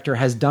this director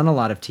has done a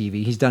lot of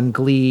TV. He's done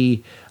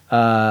Glee,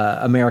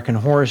 American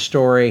Horror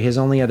Story. His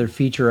only other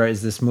feature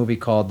is this movie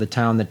called The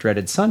Town That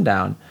Dreaded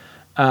Sundown.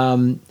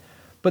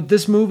 But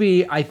this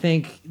movie, I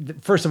think,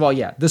 first of all,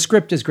 the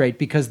script is great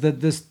because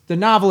the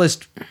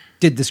novelist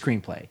did the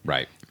screenplay.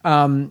 Right.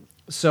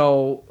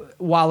 So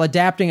while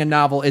adapting a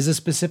novel is a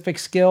specific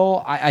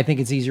skill, I think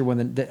it's easier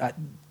when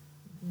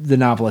the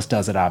novelist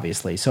does it,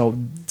 obviously. So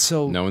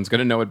no one's going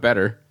to know it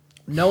better.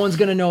 No one's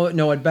going to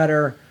know it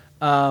better.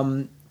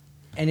 And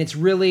it's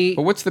really...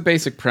 But what's the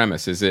basic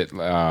premise? Is it...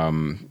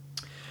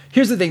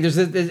 Here's the thing.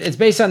 It's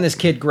based on this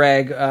kid,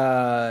 Greg,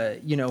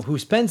 who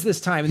spends this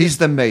time... He's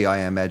the me, I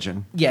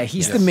imagine. Yeah,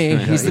 he's the me.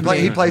 He's the me.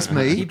 He plays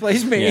me. He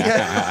plays me.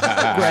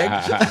 Yeah.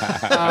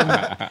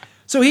 Greg.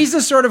 So he's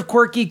this sort of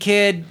quirky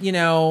kid,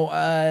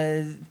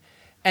 and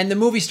the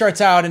movie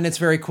starts out and it's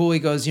very cool. He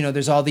goes,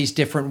 there's all these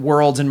different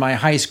worlds in my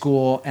high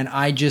school and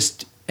I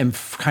just am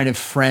kind of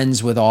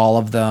friends with all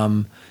of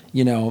them.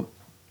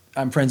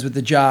 I'm friends with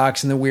the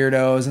jocks and the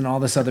weirdos and all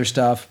this other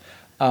stuff.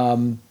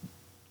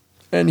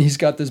 And he's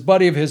got this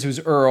buddy of his who's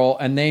Earl,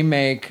 and they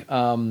make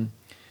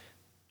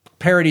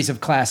parodies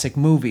of classic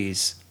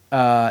movies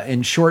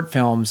in short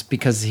films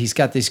because he's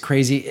got these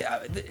crazy...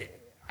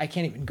 I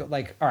can't even go...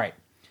 all right.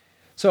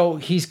 So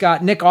he's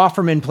got Nick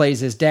Offerman plays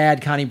his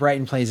dad. Connie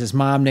Britton plays his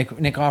mom. Nick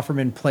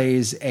Offerman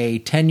plays a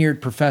tenured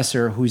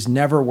professor who's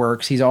never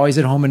works. He's always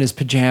at home in his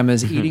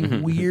pajamas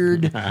eating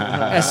weird,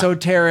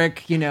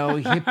 esoteric,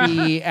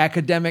 hippie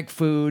academic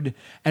food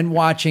and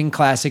watching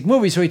classic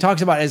movies. So he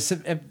talks about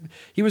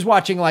he was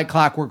watching like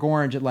Clockwork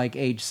Orange at like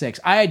age 6.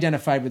 I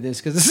identified with this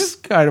because this is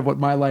kind of what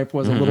my life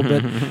was a little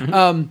bit.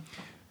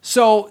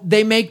 So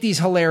they make these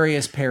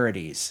hilarious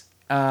parodies.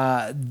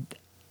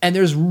 And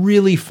there's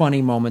really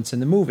funny moments in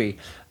the movie.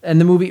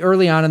 And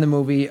early on in the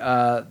movie,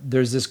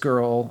 there's this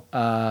girl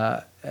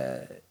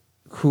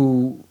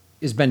who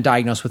has been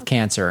diagnosed with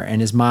cancer, and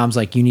his mom's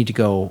like, you need to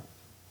go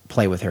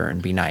play with her and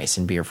be nice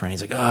and be her friend.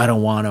 He's like, oh, I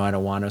don't want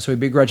to. So he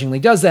begrudgingly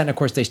does that, and of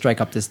course they strike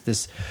up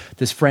this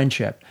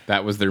friendship.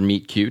 That was their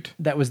meet cute?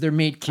 That was their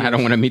meet cute. I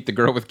don't want to meet the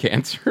girl with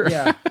cancer.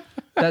 Yeah,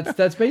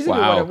 that's basically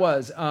Wow. what it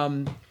was.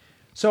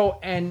 So,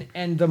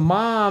 and the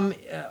mom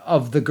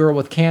of the girl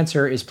with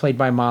cancer is played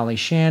by Molly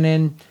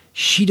Shannon.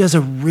 She does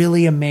a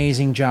really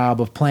amazing job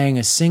of playing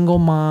a single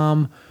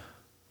mom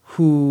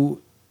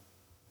who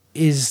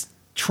is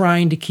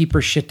trying to keep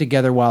her shit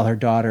together while her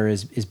daughter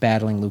is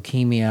battling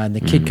leukemia. And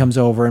the kid comes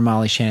over, and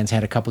Molly Shannon's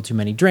had a couple too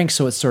many drinks,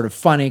 so it's sort of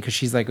funny because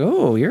she's like,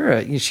 oh,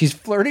 she's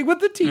flirting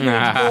with the teenage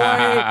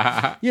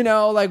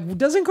boy,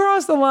 doesn't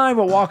cross the line,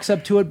 but walks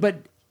up to it. But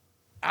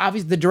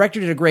obviously the director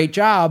did a great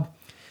job.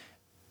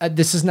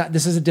 This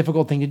is a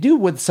difficult thing to do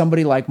with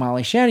somebody like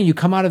Molly Shannon. You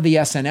come out of the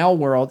SNL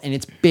world and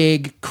it's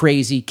big,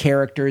 crazy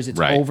characters. It's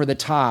right. over the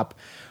top.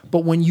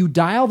 But when you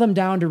dial them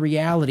down to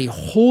reality,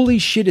 holy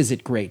shit, is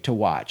it great to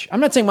watch. I'm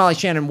not saying Molly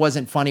Shannon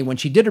wasn't funny when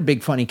she did her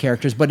big funny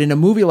characters, but in a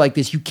movie like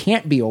this, you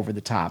can't be over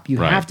the top. You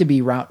right. have to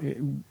be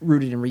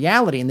rooted in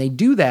reality, and they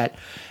do that.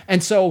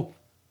 And so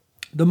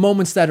the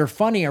moments that are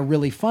funny are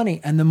really funny,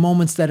 and the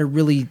moments that are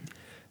really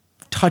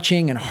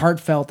touching and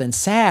heartfelt and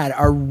sad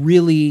are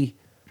really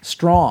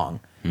strong.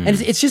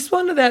 And it's just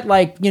one of that,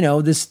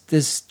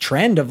 this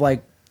trend of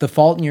the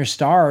Fault in Your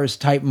Stars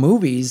type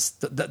movies,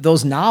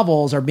 those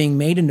novels are being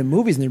made into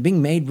movies, and they're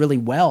being made really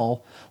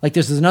well. Like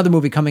there's another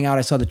movie coming out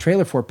I saw the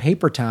trailer for,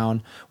 Paper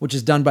Town, which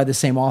is done by the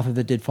same author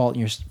that did Fault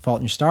in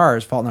Our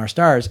Stars.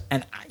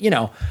 And,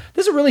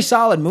 this is a really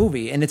solid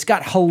movie, and it's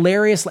got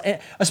hilarious,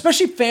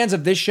 especially fans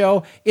of this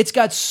show, it's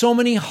got so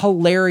many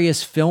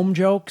hilarious film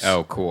jokes.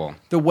 Oh, cool.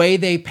 The way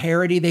they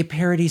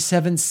parody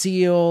Seventh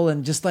Seal,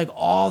 and just like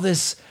all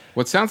this...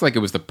 Well, it sounds like it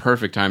was the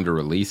perfect time to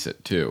release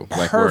it too.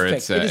 Like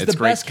Perfect. where it's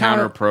great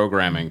counter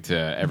programming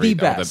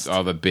to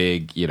all the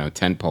big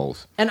tent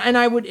poles. And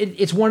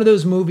it's one of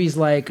those movies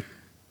like,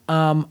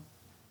 do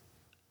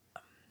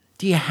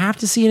you have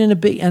to see it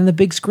in the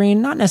big screen?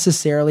 Not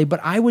necessarily, but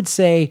I would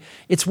say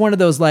it's one of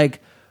those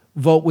like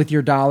vote with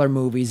your dollar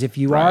movies. If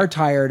you are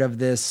tired of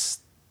these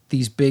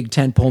big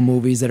tentpole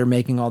movies that are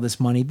making all this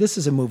money, this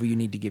is a movie you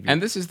need to give you.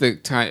 And this is the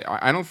time,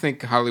 I don't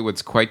think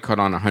Hollywood's quite caught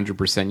on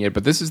 100% yet,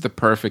 but this is the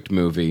perfect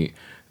movie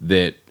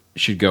that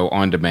should go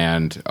on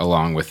demand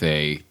along with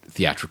a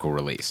theatrical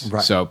release.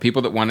 Right. So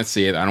people that want to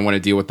see it, I don't want to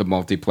deal with the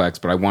multiplex,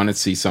 but I want to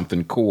see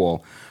something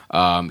cool,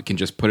 can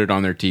just put it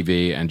on their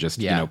TV and just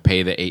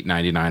pay the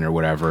 $8.99 or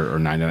whatever, or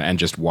 $9.99 and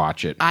just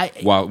watch it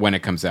when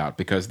it comes out,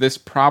 because this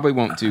probably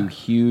won't do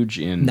huge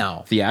in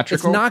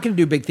theatrical. It's not going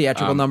to do big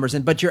theatrical numbers,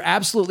 but you're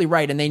absolutely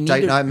right, and they need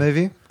date night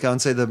movie. Go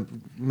and see the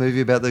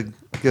movie about the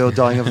girl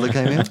dying of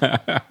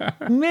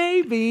leukemia.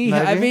 Maybe.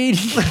 I mean,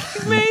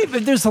 maybe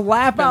there's a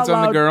laugh Depends out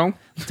loud. on the girl.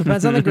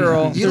 Depends on the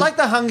girl. You like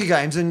the Hunger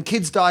Games, and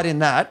kids died in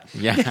that.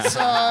 Yeah. So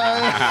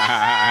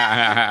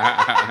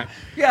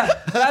yeah,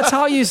 that's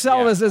how you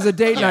sell this as a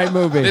date night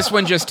movie. This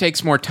one just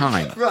takes more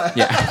time. Right.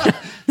 Yeah.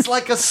 It's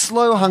like a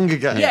slow Hunger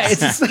Games. Yeah,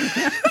 it's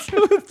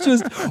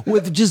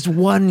with just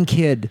one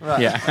kid.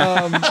 Right. Yeah.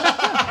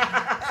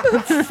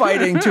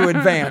 Fighting to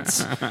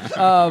advance.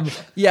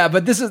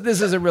 But this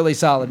is a really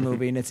solid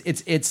movie, and it's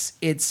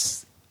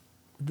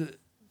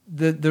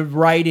the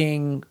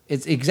writing.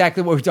 It's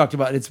exactly what we talked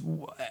about. It's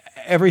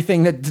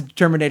everything that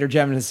Terminator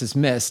Genisys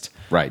missed.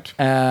 Right.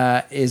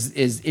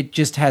 Is it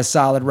just has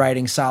solid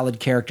writing, solid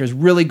characters,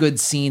 really good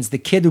scenes. The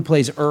kid who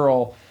plays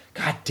Earl,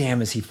 god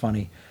damn, is he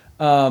funny?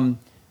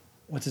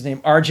 What's his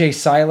name? R.J.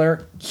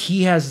 Seiler.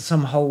 He has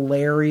some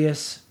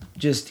hilarious.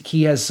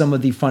 He has some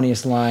of the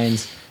funniest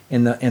lines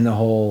in the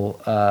whole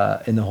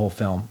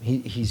film.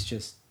 He's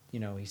just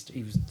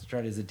he was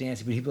tried as a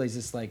dancer, but he plays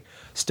this like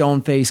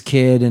stone faced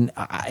kid, and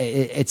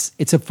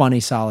it's a funny,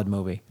 solid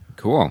movie.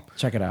 Cool.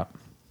 Check it out.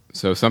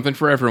 So something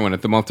for everyone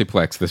at the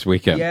multiplex this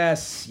weekend.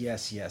 Yes.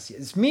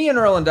 It's Me and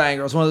Earl and Dying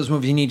Girl. It's one of those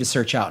movies you need to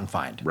search out and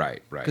find.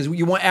 Right. Because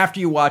after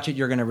you watch it,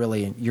 you're gonna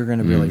really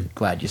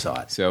glad you saw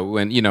it. So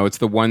when it's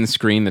the one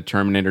screen that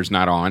Terminator's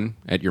not on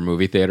at your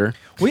movie theater.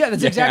 Well, yeah,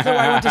 that's exactly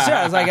why I went to see it.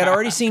 I was like, I'd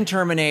already seen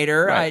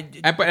Terminator. Right.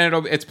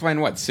 It's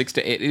playing what, 6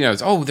 to 8?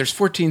 There's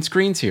 14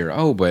 screens here.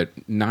 Oh, but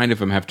 9 of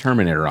them have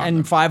Terminator on. And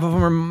them. 5 of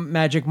them are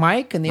Magic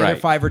Mike, and the other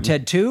 5 are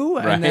Ted 2,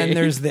 and then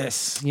there's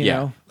this. You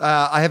know.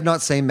 I have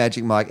not seen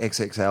Magic Mike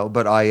XXL,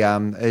 but I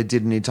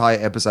did an entire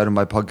episode on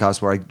my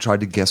podcast where I tried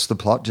to guess the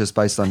plot just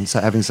based on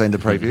having seen the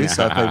previews.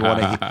 So if people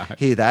want to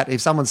hear that,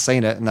 if someone's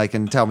seen it and they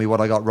can tell me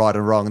what I got right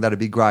and wrong, that'd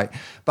be great.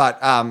 But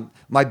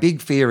my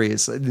big fear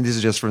is, and this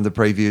is just from the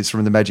previews,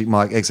 from the Magic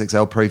Mike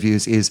XXL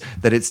previews, is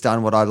that it's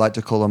done what I like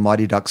to call a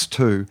Mighty Ducks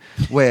 2,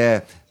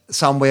 where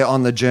somewhere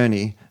on the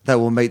journey they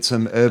will meet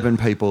some urban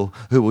people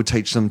who will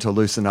teach them to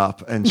loosen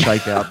up and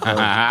shake out.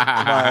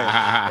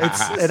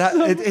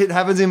 It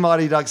happens in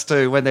Mighty Ducks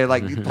too, when they're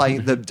like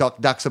playing, the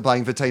Ducks are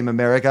playing for Team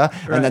America,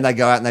 and then they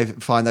go out and they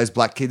find those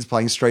black kids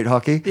playing street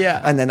hockey,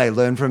 and then they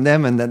learn from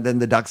them, and then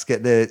the Ducks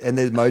get their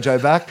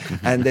mojo back,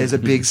 and there's a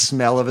big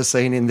smell of a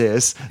scene in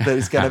this that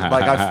is going to,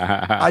 like,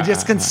 I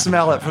just can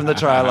smell it from the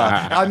trailer.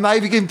 I may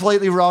be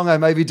completely wrong, I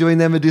may be doing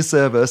them a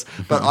disservice,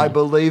 but I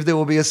believe there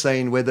will be a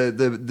scene where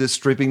the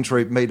stripping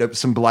troupe meet up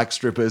some black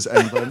strippers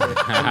and learn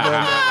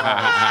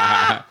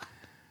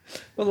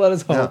well, let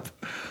us hope.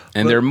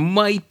 And there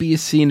might be a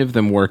scene of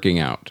them working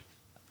out.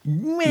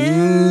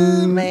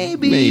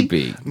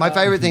 Maybe. My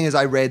favorite thing is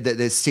I read that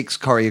there's 6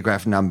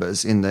 choreographed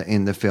numbers in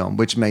the film,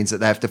 which means that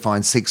they have to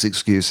find 6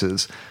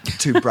 excuses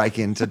to break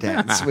into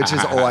dance, which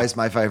is always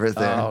my favorite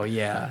thing. Oh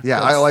yeah.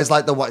 I always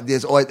like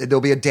there'll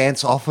be a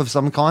dance off of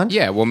some kind.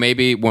 Yeah, well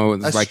maybe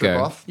it's like a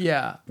off.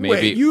 Yeah.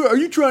 Maybe. Wait, are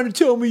you trying to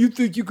tell me you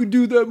think you could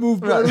do that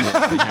move better?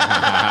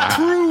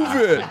 Prove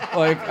it.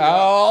 Like,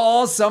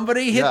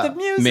 somebody hit the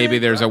music. Maybe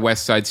there's a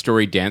West Side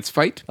Story dance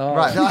fight. Oh,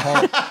 right.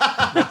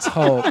 Let's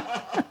hope.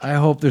 I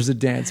hope there's a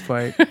dance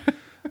fight.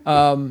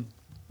 All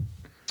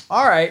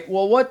right.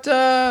 Well, what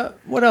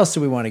else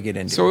do we want to get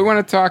into? So we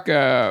want to talk.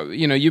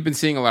 You've been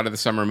seeing a lot of the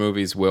summer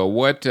movies, Will.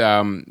 What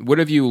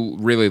have you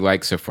really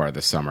liked so far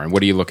this summer, and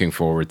what are you looking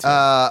forward to?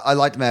 I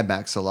liked Mad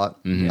Max a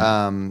lot.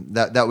 Mm-hmm.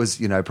 That was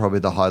probably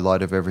the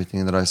highlight of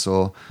everything that I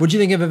saw. What'd you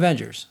think of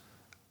Avengers?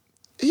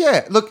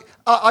 Yeah. Look,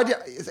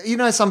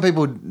 some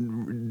people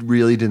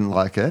really didn't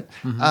like it.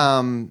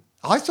 Mm-hmm.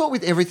 I thought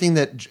with everything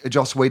that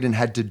Joss Whedon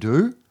had to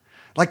do,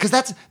 Like,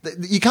 because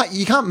you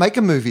can't make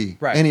a movie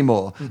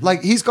anymore. Mm-hmm.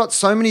 Like, he's got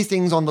so many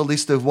things on the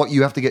list of what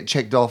you have to get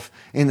checked off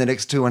in the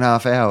next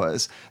 2.5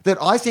 hours that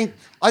I think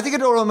it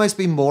would almost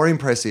be more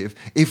impressive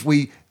if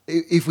we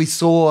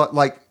saw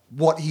like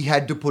what he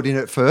had to put in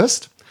it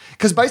first.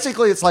 Because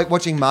basically it's like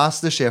watching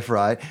MasterChef,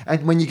 right?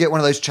 And when you get one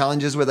of those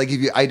challenges where they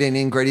give you 18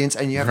 ingredients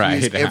and you have to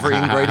use every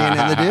ingredient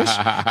in the dish.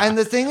 And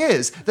the thing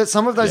is that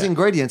some of those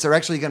ingredients are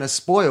actually going to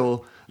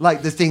spoil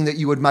like the thing that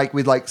you would make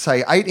with like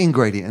say 8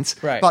 ingredients.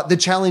 Right. But the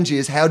challenge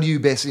is how do you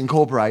best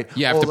incorporate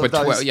you have all to put of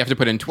those? 12, you have to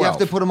put in 12. You have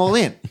to put them all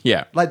in.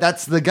 Yeah. Like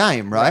that's the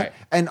game, right?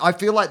 And I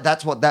feel like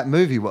that's what that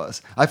movie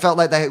was. I felt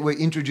like they were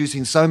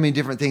introducing so many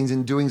different things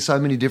and doing so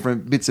many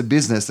different bits of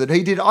business that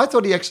he did. I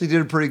thought he actually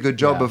did a pretty good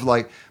job of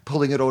like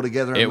pulling it all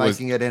together and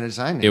making it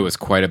entertaining. It was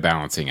quite a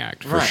balancing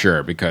act for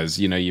sure, because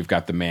you've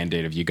got the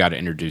mandate of you got to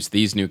introduce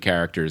these new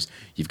characters,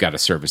 you've got to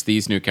service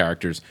these new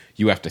characters,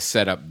 you have to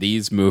set up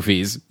these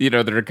movies that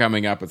are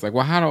coming up. It's like,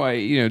 well, how do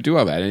I do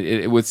all that?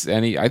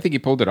 I think he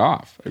pulled it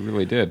off. I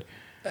really did.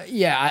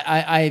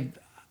 I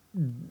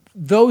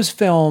those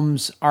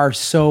films are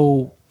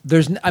so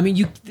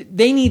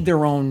they need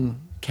their own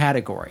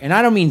category, and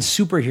I don't mean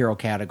superhero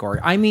category.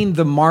 I mean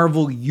the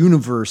Marvel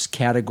Universe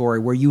category,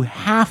 where you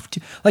have to,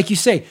 like you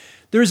say,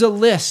 there's a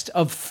list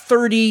of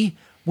 30.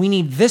 We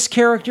need this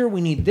character.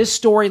 We need this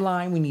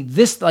storyline. We need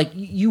this.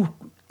 The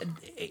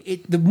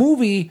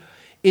movie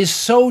is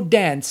so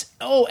dense.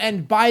 Oh,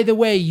 and by the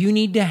way, you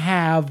need to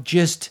have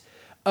just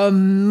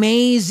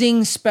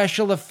amazing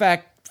special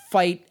effect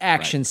fight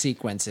action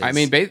sequences. I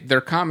mean, their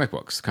comic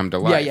books come to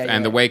life.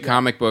 And the way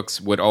comic books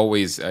would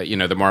always,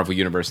 the Marvel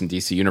Universe and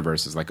DC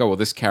Universe is like, oh, well,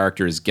 this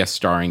character is guest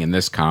starring in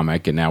this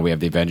comic, and now we have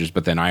the Avengers,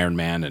 but then Iron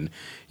Man and,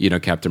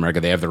 Captain America,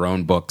 they have their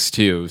own books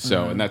too.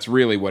 So, and that's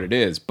really what it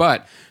is.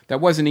 But that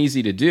wasn't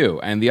easy to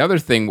do. And the other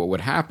thing, what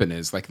would happen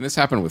is, like, and this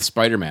happened with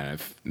Spider-Man,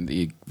 if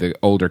the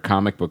older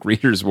comic book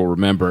readers will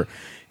remember,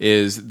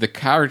 is the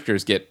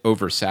characters get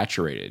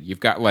oversaturated. You've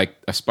got, like,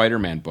 a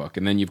Spider-Man book,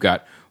 and then you've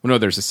got,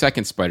 there's a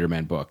second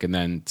Spider-Man book, and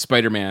then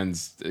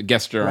Spider-Man's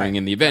guest starring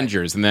in the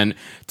Avengers. And then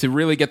to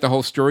really get the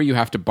whole story, you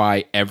have to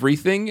buy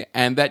everything,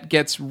 and that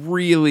gets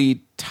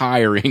really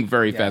tiring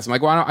very fast. I'm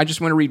like, well, I just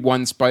want to read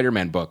one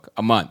Spider-Man book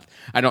a month.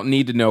 I don't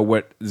need to know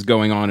what is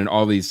going on in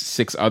all these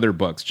 6 other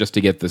books just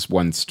to get this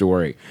one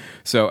story.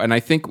 So, and I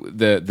think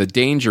the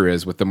danger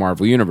is with the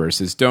Marvel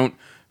Universe is don't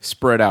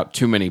spread out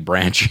too many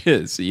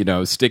branches.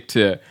 Stick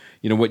to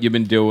what you've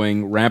been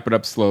doing, ramp it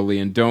up slowly,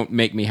 and don't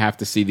make me have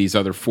to see these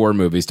other 4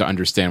 movies to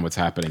understand what's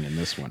happening in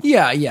this one.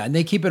 Yeah, and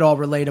they keep it all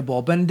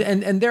relatable. But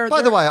and they're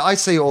by the way, I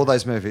see all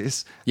those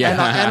movies. Yeah,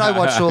 and I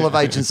watched all of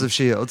Agents of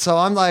S.H.I.E.L.D. So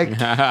I'm like,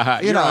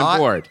 you're on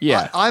board.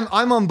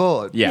 I'm on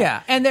board.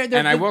 Yeah, and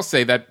I will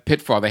say that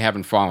pitfall they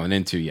haven't fallen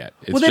into yet.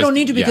 They don't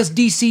need to, because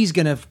DC's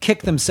going to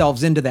kick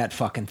themselves into that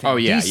fucking thing. Oh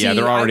yeah, DC,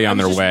 they're already on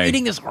their way. I was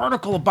reading this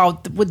article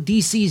about what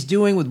DC's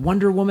doing with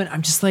Wonder Woman.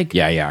 I'm just like,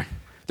 yeah.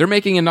 They're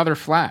making another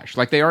Flash.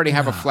 Like, they already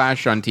have a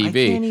Flash on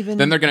TV.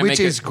 Then they're going to make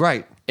it. Which is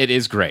great. It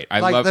is great. I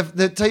love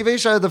the TV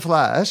show The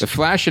Flash. The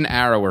Flash and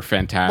Arrow were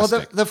fantastic.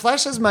 Well, the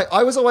Flash has made.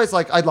 I was always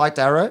like, I liked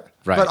Arrow,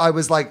 but I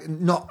was like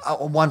not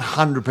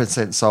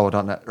 100% sold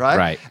on it,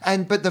 right?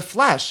 Right. But the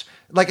Flash,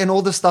 like, and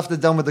all the stuff they've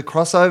done with the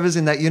crossovers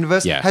in that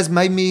universe has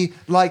made me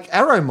like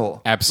Arrow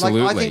more.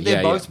 Absolutely. Like, I think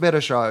they're both better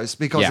shows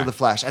because of the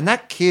Flash. And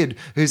that kid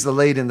who's the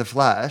lead in the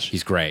Flash,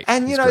 he's great.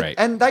 And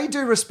and they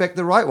do respect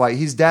the right way.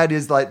 His dad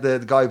is like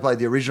the guy who played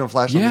the original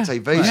Flash on the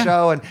TV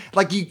show, and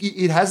like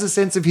it has a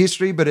sense of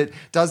history, but it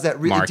does that.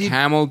 Mark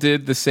Hamill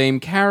did the same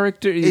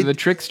character, the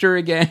trickster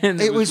again.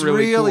 It was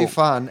really cool.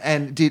 Fun,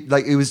 and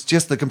it was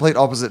just the complete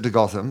opposite to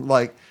Gotham.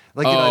 The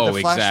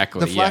Flash, exactly.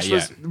 The Flash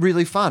was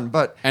really fun,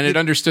 and it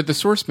understood the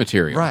source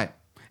material, right?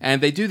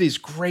 And they do these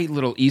great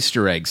little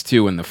Easter eggs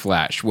too in the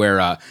Flash,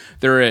 where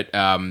they're at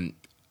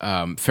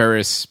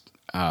Ferris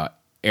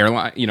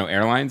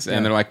Airlines,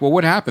 and they're like, "Well,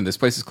 what happened? This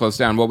place is closed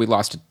down." Well,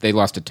 they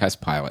lost a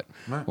test pilot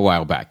a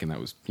while back, and that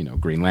was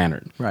Green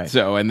Lantern, right?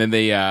 So, and then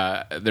they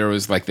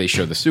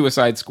show the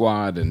Suicide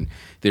Squad, and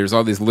there's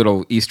all these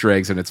little Easter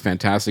eggs, and it's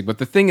fantastic. But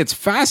the thing that's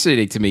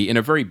fascinating to me in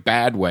a very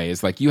bad way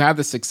is, like, you have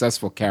the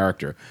successful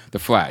character, the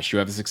Flash, you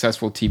have a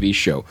successful TV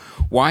show.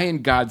 Why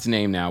in God's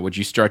name now would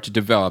you start to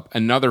develop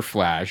another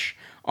Flash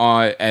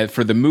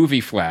for the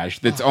movie Flash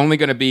that's only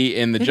going to be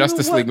in the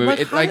Justice League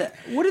movie?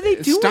 What are they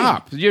doing?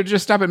 Stop. You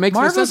just stop. It makes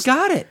Marvel's no sense.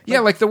 Got it. Yeah,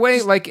 like the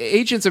way, like,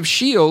 Agents of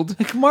S.H.I.E.L.D.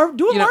 Do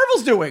what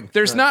Marvel's doing.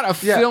 There's not a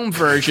film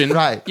version.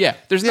 Right. Yeah.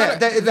 There's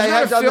not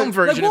a film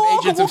version of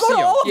Agents of S.H.I.E.L.D. We'll go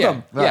to all of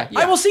them. Yeah.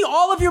 I will see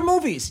all of your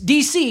movies.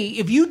 DC,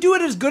 if you do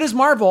it as good as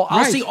Marvel,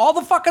 I'll see all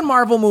the fucking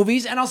Marvel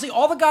movies, and I'll see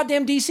all the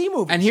goddamn DC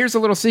movies. And here's a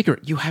little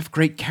secret. You have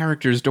great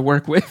characters to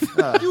work with.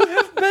 You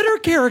have better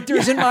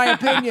characters, in my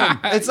opinion.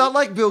 It's not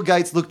like Bill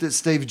Gates looked at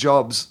Steve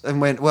Jobs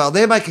and went, well,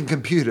 they're making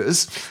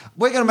computers.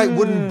 We're going to make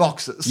wooden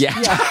boxes. Yeah.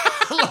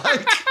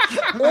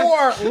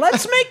 Or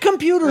let's make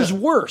computers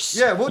worse.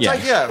 Yeah,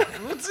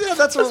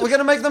 that's what we're going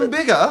to make them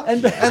bigger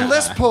and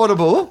less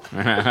portable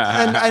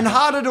and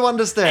harder to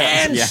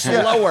understand. And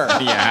slower.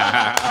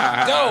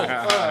 Yeah.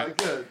 Go.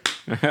 Good.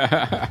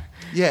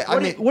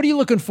 Yeah, What are you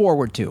looking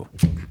forward to?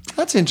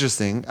 That's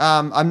interesting.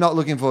 I'm not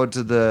looking forward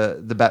to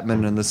the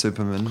Batman and the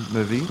Superman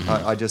movie.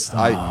 I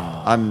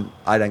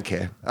don't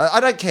care. I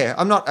don't care.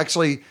 I'm not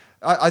actually.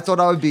 I thought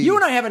I would be. You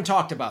and I haven't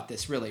talked about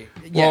this really.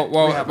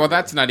 Well,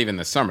 that's not even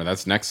this summer.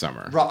 That's next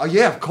summer. Right?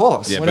 Yeah, of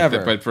course. Yeah,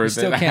 Whatever. But we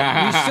still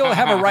can't. We still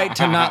have a right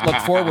to not look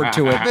forward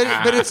to it.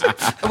 But it's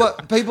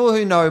people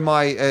who know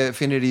my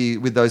affinity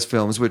with those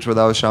films, which they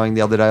were showing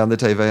the other day on the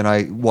TV, and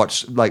I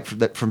watched like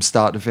from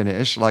start to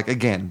finish. Like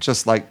again,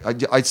 just like I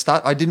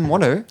didn't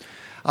want to.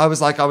 I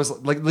was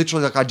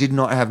literally like I did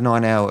not have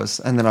 9 hours,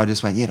 and then I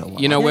just went, Will,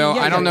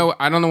 I don't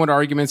know what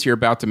arguments you're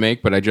about to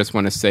make, but I just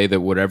want to say that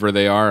whatever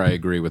they are, I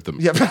agree with them.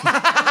 Yep. No,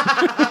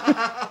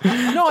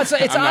 it's I'm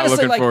honestly not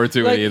looking like, forward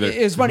to it either.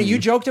 It's funny. You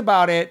joked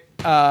about it.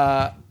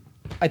 I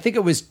think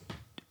it was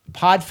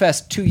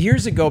Podfest 2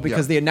 years ago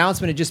because the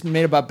announcement had just been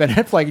made about Ben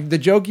Affleck. The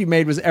joke you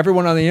made was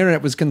everyone on the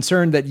internet was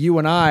concerned that you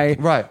and I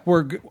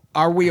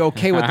are we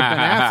okay with the Ben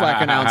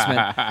Affleck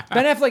announcement?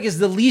 Ben Affleck is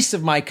the least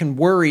of my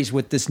worries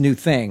with this new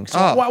thing.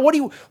 So what do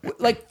you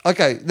like?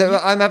 Okay,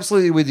 I'm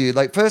absolutely with you.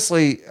 Like,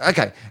 firstly,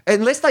 okay,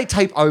 unless they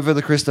tape over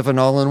the Christopher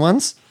Nolan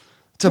ones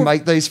to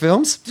make these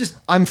films,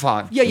 I'm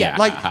fine. Yeah.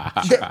 Like,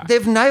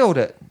 they've nailed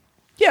it.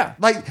 Yeah.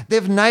 Like,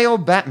 they've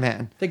nailed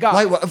Batman. They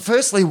got it.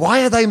 Firstly,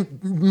 why are they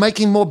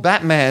making more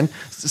Batman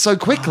so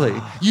quickly?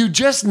 You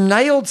just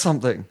nailed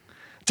something.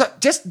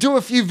 Just do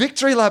a few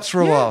victory laps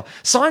for a while.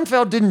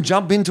 Seinfeld didn't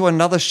jump into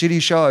another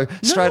shitty show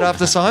straight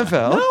after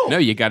Seinfeld. No,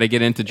 you got to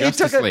get into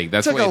Justice League.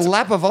 That's took a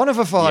lap of honor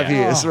for 5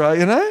 years, right?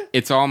 You know?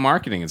 It's all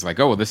marketing. It's like,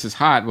 oh, well, this is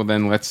hot. Well,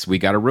 then we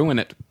got to ruin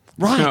it.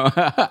 Right.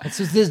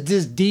 So this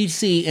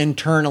DC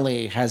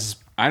internally has...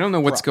 I don't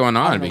know what's going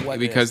on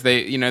because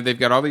they've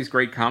got all these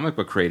great comic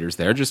book creators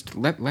there. Just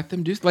let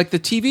them do like the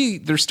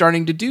TV. They're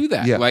starting to do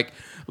that. Yeah.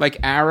 Like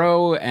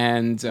Arrow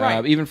and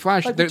even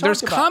Flash. Like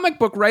there's comic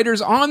book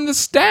writers on the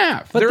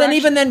staff. But I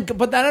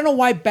don't know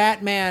why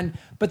Batman.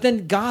 But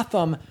then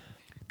Gotham's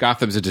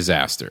a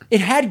disaster.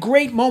 It had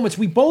great moments.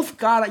 We both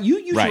got you.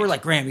 You were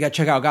like, Graham, you got to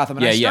check out Gotham.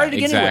 And I started to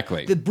get into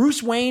it.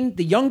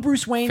 The young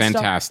Bruce Wayne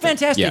stuff,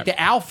 fantastic. Yeah. The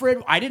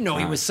Alfred. I didn't know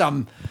he was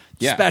some.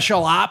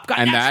 Special op,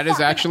 and that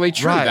is actually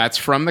true. Right. That's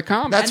from the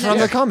comics. That's from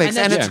the comics,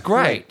 and it's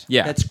great.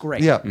 Yeah, that's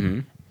great. Yeah. Mm-hmm.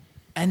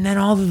 And then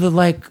all of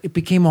the it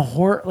became a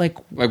horror, like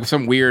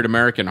some weird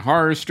American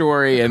horror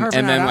story, and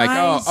then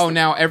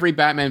now every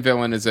Batman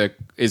villain is the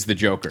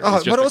Joker.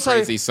 It's just a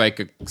crazy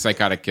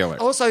psychotic killer.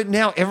 Also,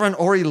 now everyone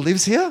already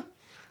lives here,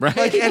 right?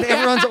 And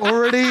everyone's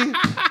already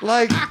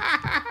like.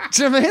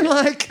 Do you mean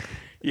like?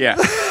 Yeah.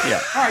 All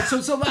right,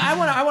 so I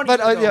want.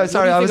 But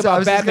sorry, I was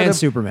Batman,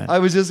 Superman. I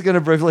was just going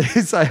to briefly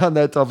say on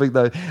that topic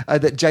though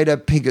that Jada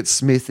Pinkett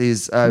Smith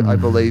is, I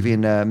believe, in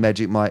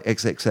Magic Mike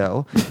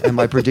XXL, and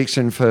my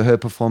prediction for her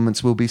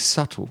performance will be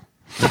subtle.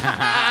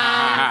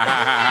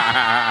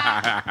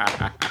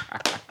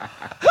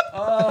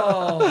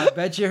 I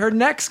bet you her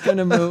neck's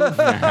gonna move.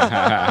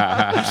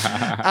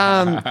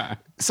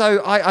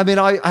 So I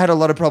had a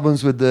lot of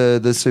problems with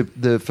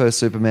the first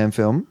Superman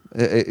film.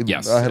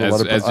 Yes, a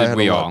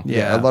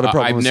lot of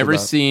problems. I've never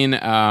seen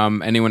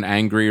anyone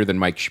angrier than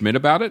Mike Schmidt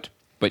about it.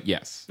 But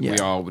yes,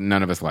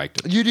 none of us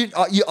liked it. You did.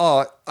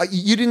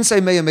 You didn't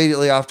say me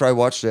immediately after I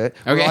watched it.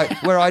 Okay.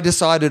 Where I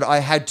decided I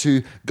had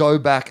to go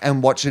back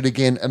and watch it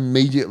again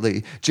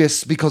immediately,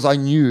 just because I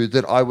knew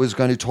that I was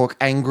going to talk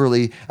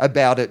angrily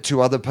about it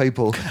to other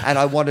people, and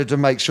I wanted to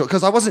make sure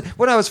because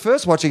when I was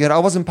first watching it, I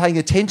wasn't paying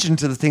attention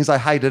to the things I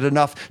hated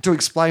enough to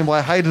explain why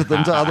I hated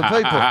them to other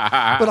people.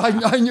 But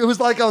I knew I was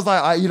like,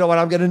 you know what?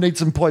 I'm going to need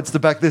some points to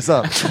back this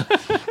up.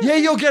 Yeah,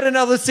 you'll get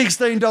another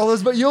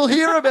 $16, but you'll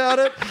hear about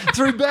it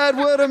through bad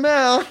word of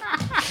mouth.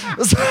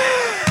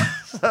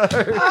 At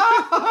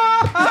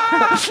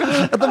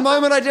the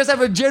moment, I just have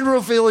a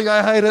general feeling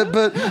I hate it,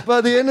 but by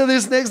the end of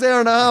this next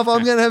hour and a half,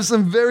 I'm going to have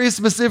some very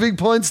specific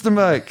points to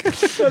make.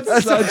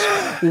 That's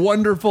such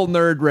wonderful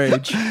nerd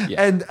rage.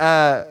 Yeah.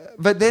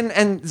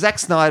 And Zack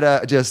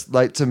Snyder just,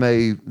 to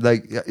me,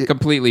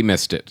 completely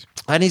missed it.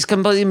 And he's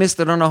completely missed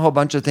it on a whole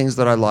bunch of things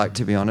that I like,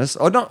 to be honest.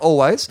 Or not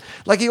always.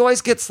 He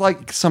always gets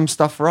some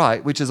stuff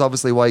right, which is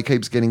obviously why he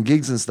keeps getting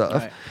gigs and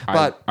stuff. Right.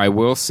 But I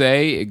will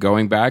say,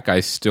 going back, I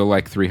still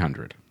like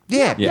 300.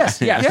 Yeah,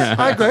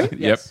 I agree.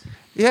 Yes.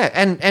 Yeah,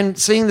 and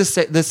seeing the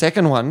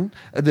second one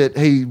that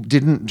he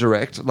didn't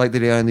direct, that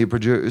he only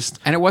produced,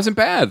 and it wasn't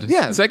bad.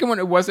 Yeah, the second one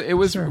it was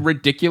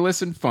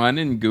ridiculous and fun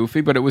and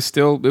goofy, but it was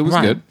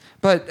good.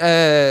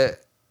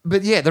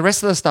 But yeah, the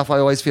rest of the stuff I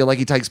always feel like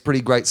he takes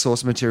pretty great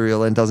source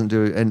material and doesn't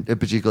do a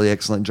particularly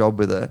excellent job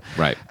with it.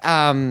 Right.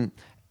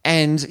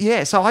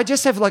 So I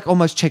just have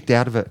almost checked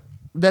out of it.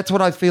 That's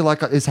what I feel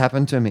like has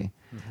happened to me.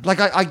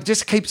 I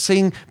just keep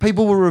seeing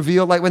people will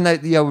reveal, when they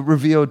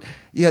revealed,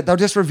 they'll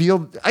just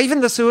reveal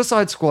even the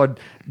Suicide Squad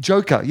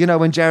Joker,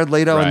 when Jared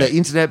Leto and the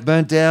internet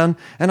burnt down,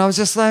 and I was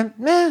just like,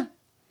 meh.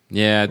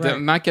 Yeah,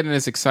 I'm not getting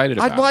as excited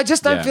about it. I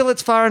just don't feel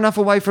it's far enough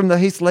away from the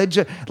Heath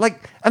Ledger.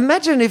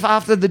 Imagine if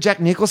after the Jack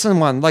Nicholson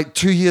one,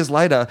 2 years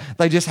later,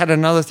 they just had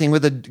another thing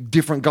with a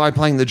different guy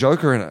playing the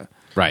Joker in it.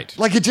 Right.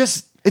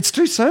 It's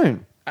too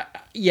soon.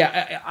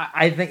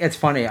 I think it's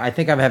funny. I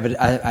think I've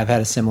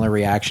had a similar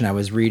reaction. I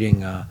was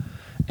reading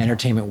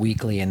Entertainment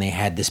Weekly, and they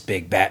had this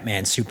big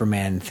Batman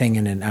Superman thing,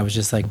 and I was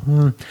just like,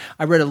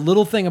 I read a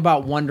little thing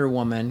about Wonder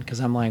Woman because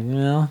I'm like,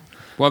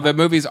 Well, the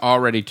movie's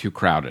already too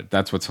crowded.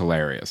 That's what's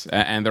hilarious.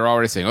 And they're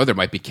already saying, there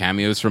might be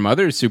cameos from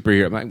other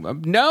superheroes. I'm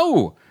like,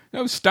 no,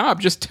 stop.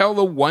 Just tell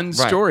the one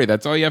story.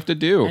 That's all you have to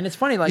do. And it's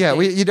funny, like... Yeah,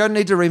 you don't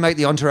need to remake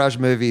the Entourage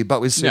movie,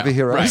 but with superheroes.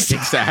 No, right,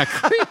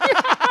 exactly.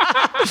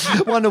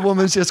 Wonder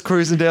Woman's just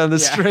cruising down the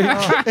street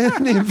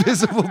in the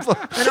invisible...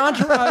 An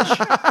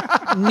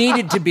Entourage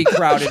needed to be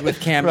crowded with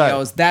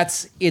cameos.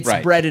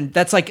 Right. Bread and...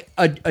 That's like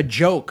a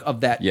joke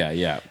of that.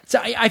 Yeah.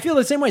 So I feel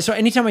the same way. So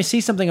anytime I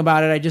see something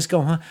about it, I just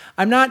go,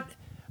 I'm not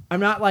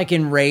like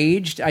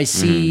enraged. I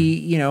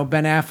see,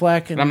 Ben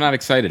Affleck, and but I'm not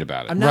excited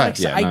about it. I'm not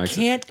excited. I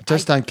can't.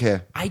 Don't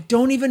care. I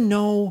don't even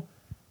know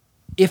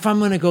if I'm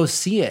going to go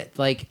see it.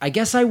 Like, I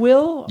guess I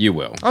will. You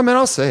will. I mean,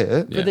 I'll see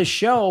it for the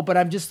show, but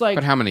I'm just like.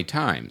 But how many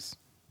times?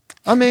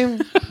 I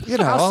mean,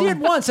 I'll see it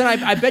once, and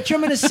I bet you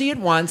I'm going to see it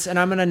once, and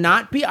I'm going to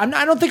not be.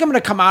 I don't think I'm going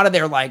to come out of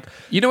there like.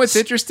 You know what's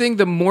interesting?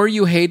 The more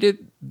you hate it,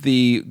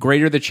 the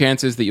greater the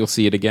chances that you'll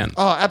see it again.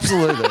 Oh,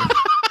 absolutely.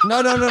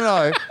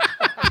 No.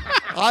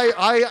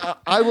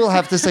 I will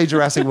have to see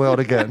Jurassic World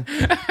again.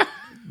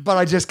 But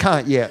I just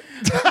can't yet.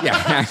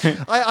 Yeah.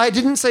 I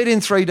didn't see it in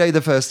 3D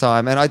the first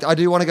time, and I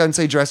do want to go and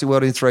see Jurassic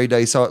World in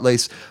 3D, so at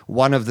least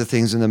one of the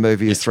things in the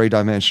movie is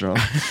three-dimensional.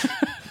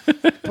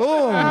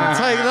 Boom!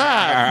 Take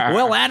that.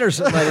 Wil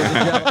Anderson, ladies and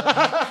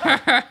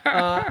gentlemen.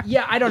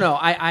 I don't know.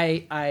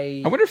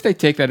 I wonder if they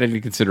take that into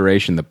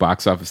consideration. The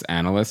box office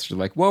analysts are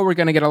like, well, we're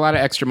going to get a lot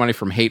of extra money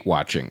from hate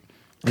watching.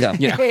 Yeah.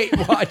 Hate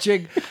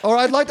watching. Or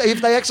I'd like to,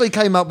 if they actually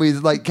came up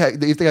with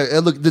if they go,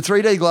 look, the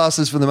 3D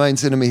glasses for the main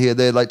cinema here,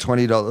 they're like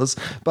 $20,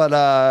 but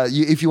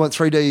if you want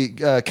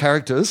 3D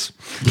characters,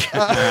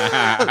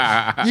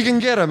 you can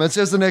get them. It's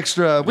just an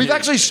extra. We've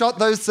actually shot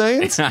those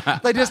scenes.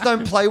 They just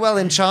don't play well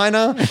in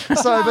China.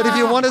 So, but if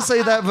you want to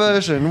see that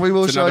version, we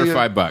will show you.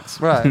 Another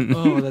 $5, right?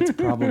 Oh, that's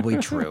probably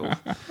true.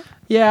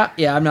 Yeah.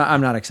 I'm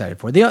not excited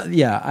for it.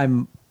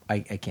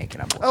 I can't get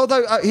on board.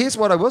 Although, here's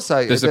what I will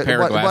say. There's a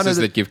pair of glasses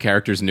that give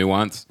characters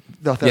nuance.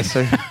 No, that's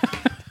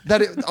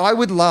I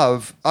would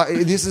love...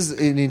 this is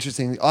an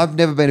interesting... I've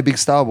never been a big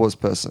Star Wars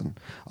person.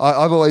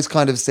 I've always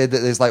kind of said that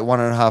there's like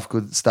 1.5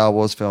 good Star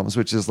Wars films,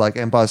 which is like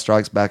Empire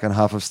Strikes Back and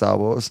half of Star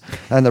Wars.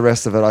 And the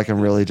rest of it I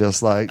can really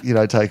just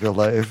take or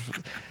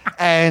leave.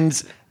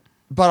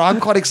 But I'm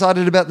quite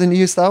excited about the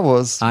new Star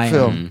Wars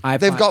film.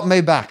 They've got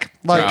me back.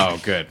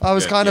 Good. I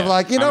was kind of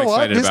like, you know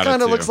what? This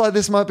kind of looks like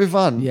this might be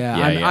fun.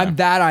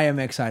 I am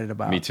excited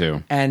about. Me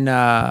too. And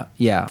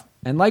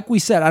and like we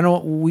said,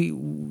 we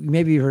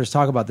maybe you heard us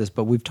talk about this,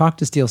 but we've talked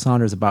to Steele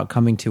Saunders about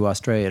coming to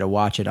Australia to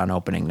watch it on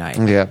opening night.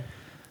 Yeah.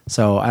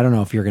 So I don't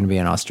know if you're going to be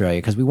in Australia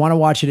because we want to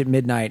watch it at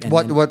midnight. And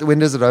when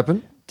does it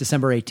open?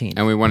 December 18th.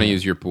 And we want to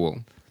use your pool.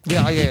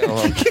 Yeah.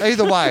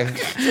 Either way.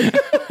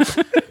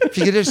 If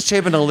you could just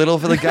chip in a little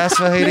for the gas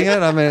for heating it,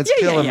 I mean, it's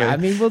killing me. I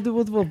mean, we'll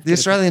the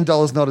Australian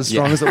dollar's not as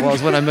strong as it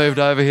was when I moved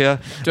over here.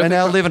 I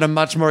now live in a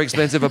much more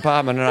expensive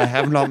apartment, and I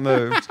have not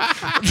moved.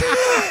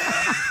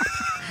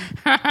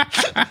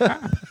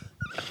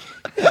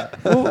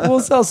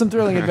 We'll sell some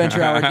Thrilling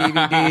Adventure Hour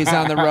DVDs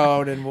on the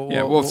road, and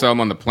we'll sell them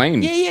on the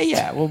plane.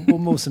 Yeah. We'll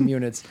move some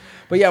units.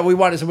 But yeah, we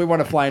want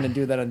to fly in and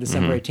do that on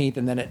December 18th,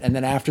 and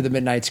then after the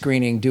midnight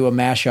screening, do a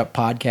mashup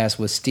podcast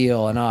with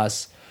Steele and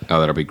us. Oh,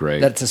 that'll be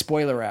great. That's a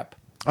spoiler rep.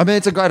 I mean,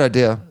 it's a great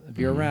idea. If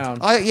you're around.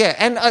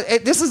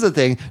 This is the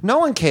thing. No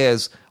one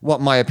cares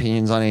what my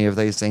opinions on any of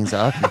these things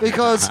are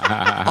because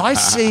I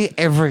see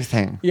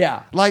everything.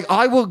 Yeah. Like,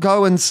 I'll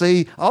go and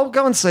see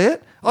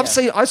it.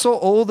 I saw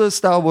all the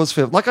Star Wars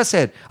films. Like I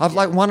said, I've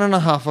like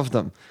 1.5 of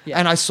them. Yeah.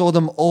 And I saw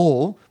them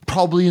all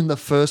probably in the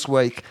first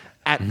week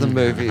at the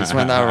movies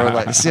when they were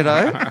released,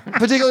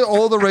 Particularly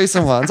all the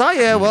recent ones. Oh,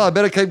 yeah, well, I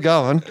better keep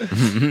going.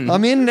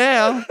 I'm in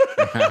now.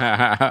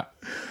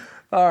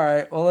 All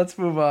right, well, let's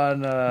move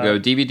on. Go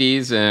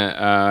DVDs,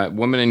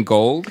 Woman in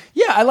Gold.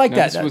 Yeah, I like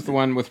that. This was the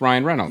one with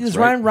Ryan Reynolds, This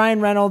right? Ryan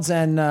Reynolds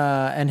and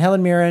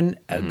Helen Mirren.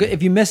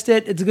 If you missed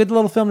it, it's a good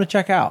little film to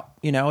check out.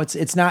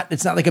 It's not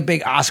like a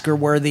big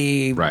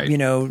Oscar-worthy,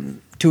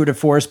 tour de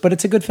force, but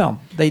it's a good film.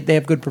 They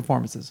have good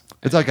performances.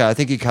 It's okay. I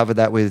think you covered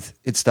that with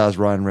it stars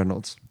Ryan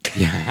Reynolds.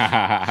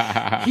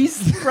 He's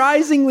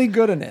surprisingly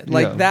good in it.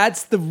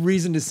 That's the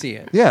reason to see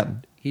it. Yeah.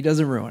 He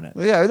doesn't ruin it.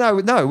 Yeah,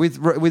 no. With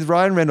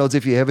Ryan Reynolds,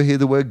 if you ever hear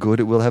the word good,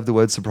 it will have the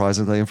word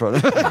surprisingly in front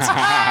of it.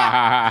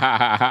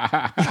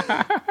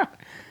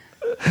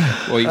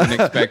 Well, you wouldn't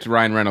expect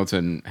Ryan Reynolds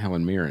and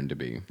Helen Mirren to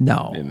be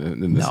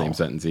in the same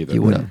sentence either.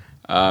 You wouldn't.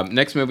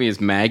 Next movie is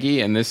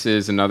Maggie, and this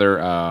is another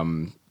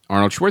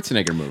Arnold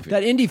Schwarzenegger movie.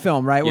 That indie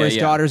film, right? Where his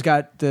daughter's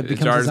got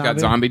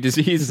zombie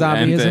disease,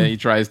 and he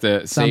tries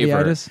to save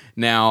her.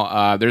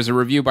 Now, there's a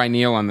review by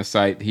Neil on the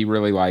site. He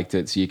really liked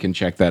it, so you can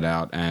check that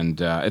out.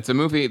 And it's a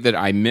movie that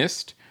I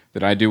missed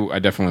that I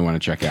definitely want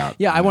to check out.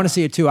 Yeah, I want to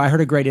see it too. I heard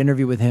a great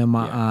interview with him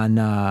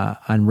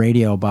on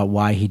radio about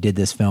why he did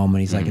this film, and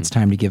he's like, "It's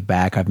time to give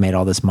back. I've made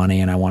all this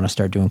money, and I want to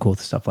start doing cool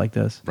stuff like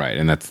this." Right,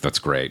 and that's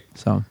great.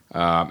 So,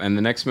 and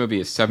the next movie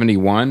is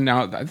 71.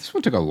 Now, this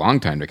one took a long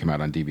time to come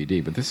out on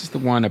DVD, but this is the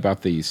one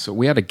about the. So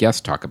we had a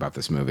guest talk about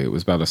this movie. It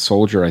was about a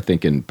soldier, I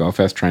think, in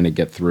Belfast trying to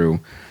get through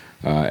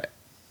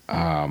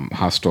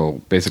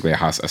basically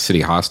a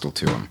city hostile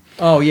to him.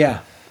 oh yeah.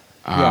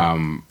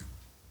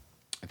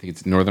 I think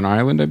it's Northern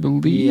Ireland, I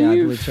believe. Yeah, I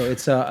believe so.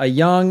 It's a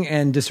young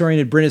and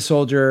disoriented British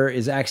soldier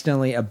is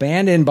accidentally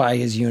abandoned by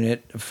his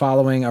unit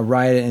following a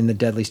riot in the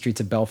deadly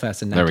streets of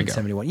Belfast in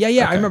 1971. Yeah,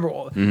 okay. I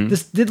remember.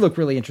 This did look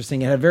really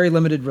interesting. It had a very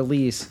limited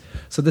release,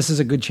 so this is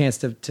a good chance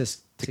to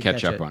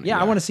catch up on it. Yeah,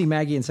 I want to see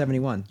Maggie in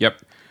 71.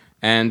 Yep.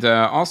 And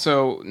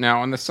also,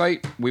 now on the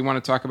site, we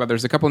want to talk about,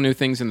 there's a couple new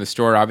things in the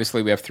store.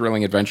 Obviously, we have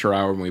Thrilling Adventure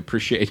Hour, and we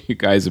appreciate you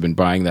guys have been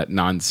buying that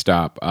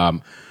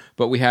nonstop.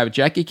 But we have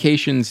Jackie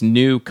Kashian's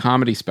new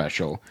comedy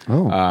special.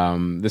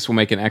 This will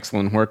make an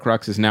excellent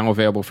Horcrux. Is now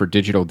available for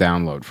digital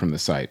download from the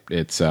site.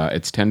 It's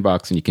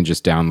 $10, and you can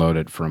just download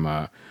it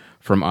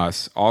from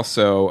us.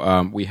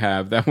 Also, we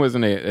have, that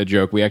wasn't a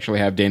joke. We actually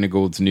have Dana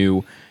Gould's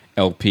new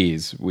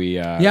LPs.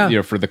 We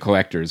for the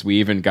collectors. We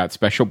even got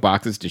special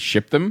boxes to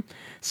ship them,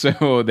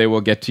 so they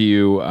will get to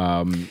you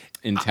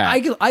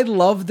intact. I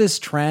love this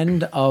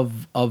trend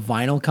of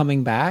vinyl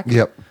coming back.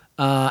 Yep.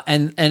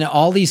 And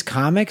all these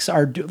comics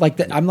are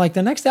I'm like,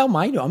 the next album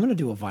I'm going to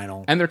do a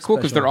vinyl. And they're cool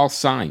because they're all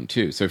signed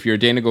too. So if you're a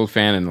Dana Gould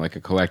fan and like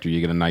a collector,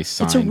 you get a nice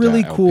signed. It's a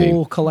really cool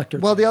LP. collector.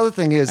 Well, the other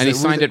thing is, and he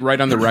signed it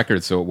right on the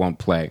record, so it won't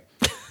play.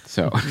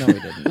 So no, he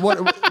didn't.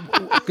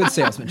 Good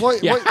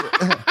salesmanship.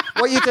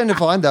 What you tend to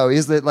find though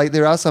is that like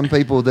there are some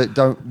people that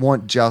don't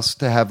want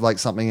just to have like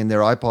something in their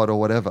iPod or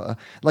whatever.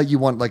 Like you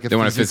want like they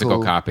want a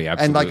physical copy,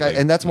 absolutely.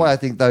 And that's why I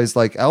think those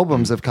like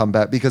albums have come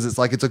back, because it's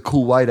like it's a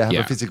cool way to have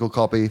a physical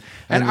copy.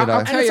 And you know,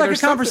 and it's like a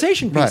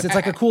conversation piece. Right. It's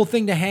like a cool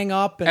thing to hang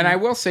up. And I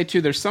will say too,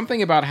 there's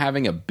something about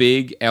having a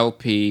big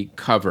LP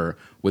cover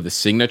with a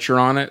signature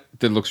on it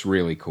that looks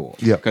really cool.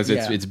 Yeah, because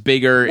it's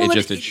bigger. Well,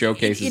 it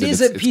showcases. It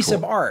is a piece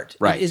of art,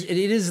 right? It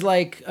is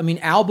like, I mean,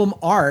 album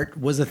art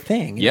was a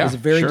thing. It was a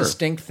very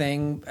distinct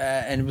thing,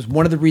 and it was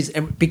one of the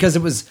reasons, because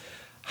it was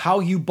how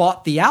you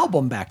bought the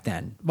album back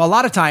then. Well, a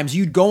lot of times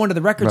you'd go into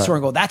the record store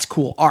and go, "That's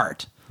cool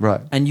art."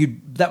 Right,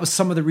 and that was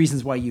some of the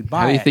reasons why you'd buy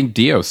it. How do you think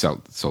Dio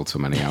sold so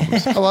many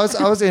albums?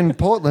 I was in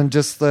Portland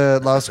just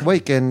last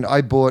week, and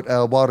I bought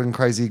Wild and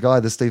Crazy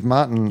Guy, the Steve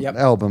Martin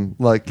album,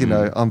 like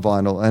on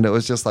vinyl, and it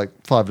was just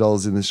like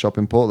 $5 in this shop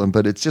in Portland.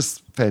 But it's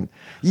just you're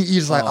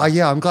just like, oh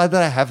yeah, I'm glad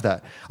that I have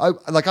that.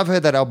 I've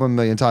heard that album a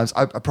million times.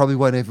 I probably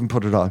won't even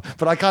put it on,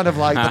 but I kind of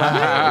like that I have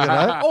it, you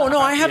know? Oh no,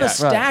 I have a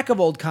stack of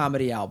old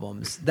comedy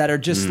albums that are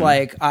just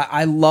like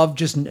I love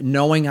just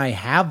knowing I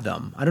have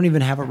them. I don't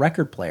even have a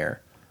record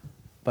player,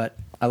 but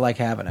I like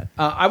having it.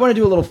 I want to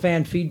do a little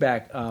fan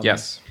feedback.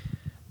 Yes.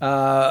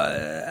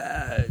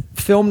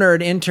 Film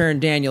nerd intern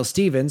Daniel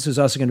Stevens, who's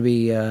also going to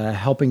be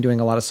helping doing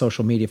a lot of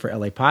social media for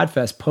LA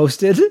Podfest,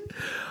 posted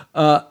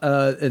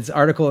its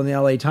article in the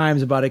LA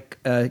Times about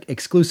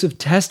exclusive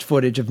test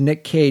footage of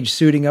Nick Cage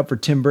suiting up for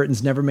Tim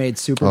Burton's never-made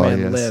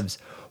Superman Lives.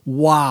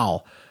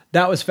 Wow.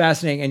 That was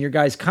fascinating. And your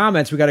guys'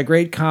 comments, we got a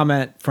great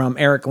comment from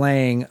Eric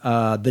Lang.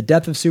 The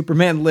Death of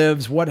Superman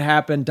Lives, What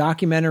Happened?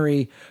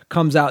 Documentary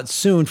comes out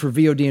soon for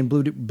VOD and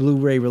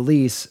Blu-ray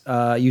release.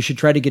 You should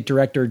try to get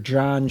director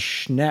John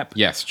Schnepp.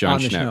 Yes, John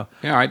on the Schnepp. show.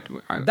 Yeah,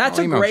 that's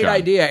I'll a great John.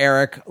 idea,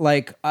 Eric.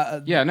 Like,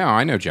 I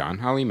know John.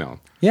 I'll email him.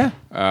 Yeah,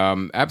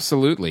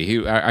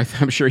 absolutely.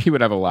 I'm sure he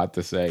would have a lot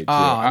to say too.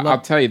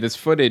 I'll tell you this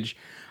footage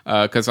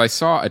because I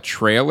saw a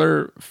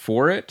trailer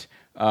for it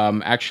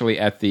actually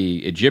at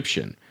the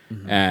Egyptian.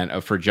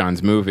 And for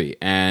John's movie,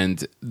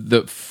 and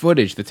the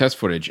test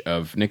footage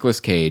of Nicolas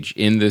Cage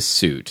in this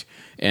suit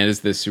and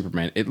as this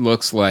Superman, it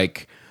looks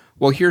like,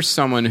 well, here's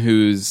someone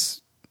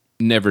who's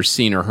never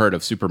seen or heard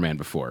of Superman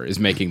before is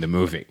making the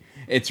movie.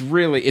 It's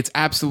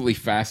absolutely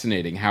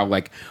fascinating how,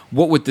 like,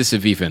 what would this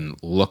have even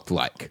looked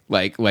like?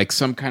 Like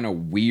some kind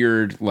of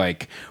weird,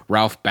 like,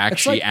 Ralph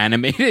Bakshi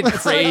animated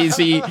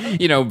crazy,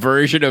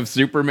 version of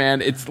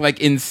Superman. It's like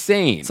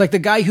insane. It's like the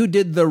guy who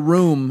did The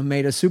Room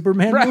made a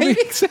Superman movie. Right,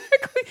 exactly.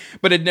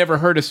 But had never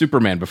heard of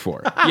Superman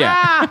before.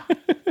 Yeah.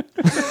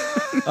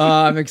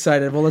 I'm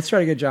excited. Well, let's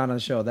try to get John on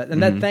the show.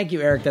 Thank you,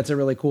 Eric. That's a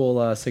really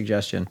cool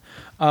suggestion.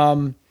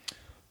 Coming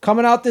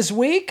out this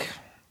week,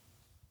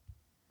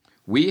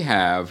 we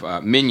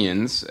have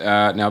Minions.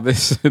 Now,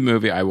 this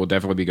movie I will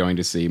definitely be going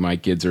to see. My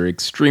kids are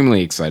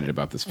extremely excited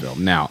about this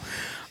film. Now,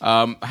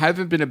 I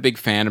haven't been a big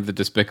fan of the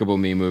Despicable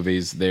Me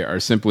movies. They are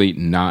simply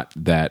not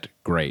that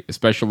great,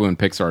 especially when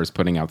Pixar is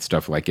putting out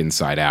stuff like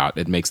Inside Out.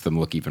 It makes them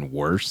look even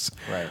worse.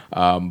 Right.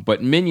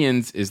 But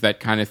Minions is that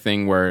kind of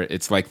thing where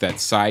it's like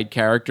that side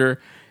character.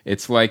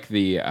 It's like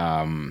the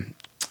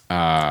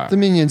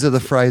Minions of the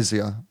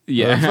Frasier.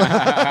 Yeah.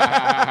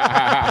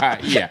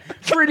 Yeah,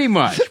 pretty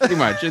much.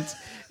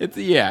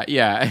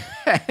 Yeah.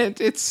 And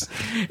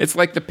it's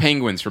like the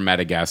penguins from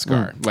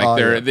Madagascar.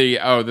 Like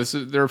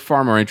they're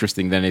far more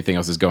interesting than anything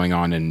else is going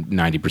on in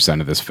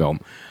 90% of this film.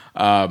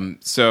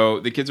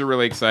 So the kids are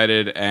really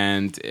excited,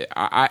 and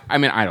I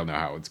mean, I don't know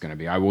how it's going to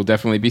be. I will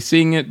definitely be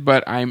seeing it,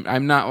 but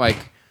I'm not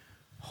like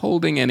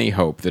holding any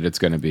hope that it's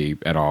going to be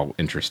at all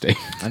interesting.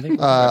 I think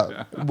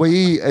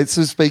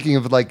so speaking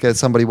of like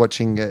somebody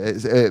watching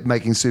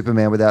making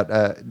Superman without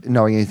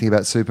knowing anything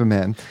about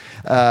Superman,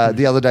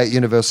 the other day at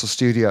Universal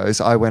Studios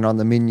I went on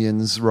the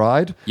Minions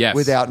ride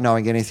without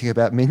knowing anything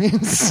about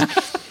Minions.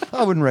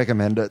 I wouldn't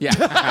recommend it. Yeah.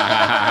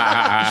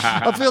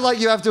 I feel like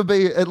you have to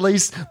be at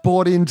least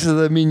bought into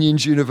the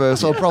Minions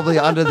universe, or probably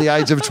under the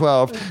age of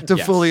 12 to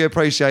fully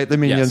appreciate the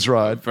Minions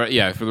ride. For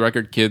the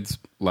record, kids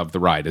love the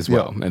ride as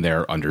well, and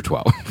they're under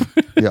 12.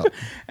 Yeah.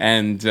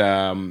 And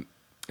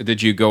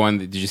did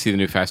you see the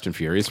new Fast and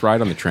Furious ride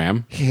on the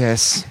tram?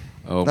 Yes.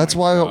 Oh, that's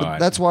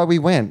why we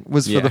went,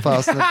 was for the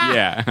Fast and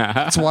Yeah.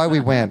 That's why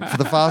we went, for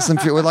the Fast and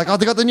Furious. We're like,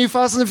 they got the new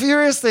Fast and the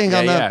Furious thing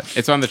on the...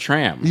 It's on the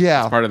tram.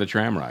 Yeah. It's part of the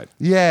tram ride.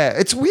 Yeah.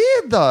 It's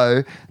weird,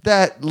 though,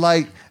 that,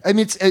 like... I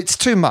mean, it's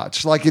too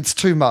much. Like, it's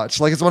too much.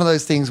 Like, it's one of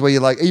those things where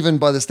you're like, even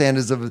by the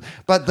standards of...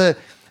 But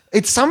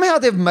it's somehow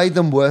they've made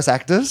them worse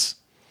actors.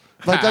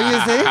 Like, don't you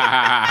think?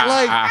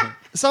 Like,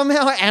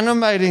 somehow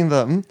animating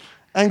them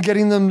and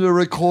getting them to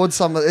record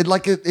something,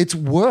 it's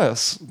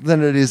worse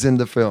than it is in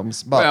the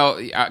films. But,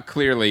 well,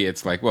 clearly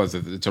it's like,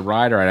 it's a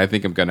ride, right? I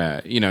think I'm going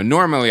to,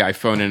 normally I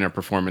phone in a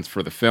performance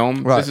for the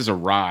film. Right. This is a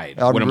ride.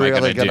 What am I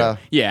going to do?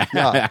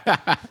 Yeah.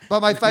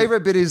 But my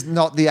favorite bit is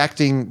not the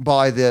acting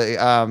by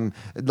the,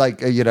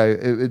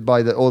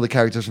 by all the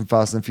characters from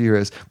Fast and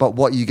Furious, but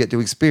what you get to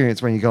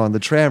experience when you go on the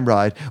tram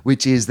ride,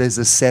 which is there's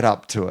a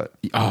setup to it.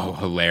 Oh,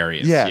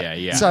 hilarious.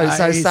 Yeah. So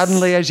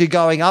suddenly as you're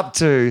going up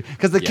to,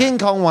 because the King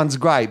Kong one's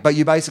great, but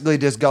you basically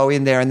just go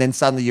in there and then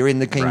suddenly you're in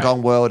the King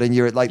Kong world and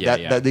you're like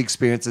that the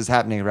experience is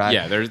happening, right?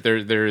 Yeah,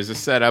 there is a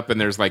setup and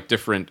there's like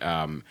different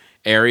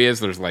areas.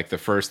 There's like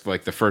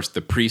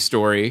the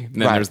pre-story,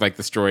 and then there's like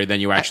the story,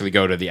 then you actually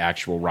go to the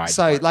actual ride.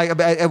 So like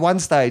at one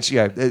stage,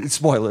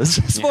 spoilers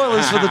for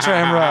the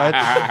tram ride,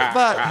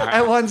 but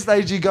at one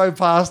stage you go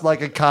past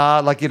like a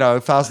car, like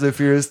Fast and the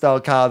Furious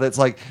style car that's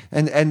like,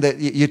 and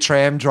your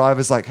tram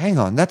driver's like, hang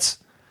on, that's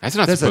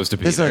not supposed to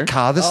be there. There's a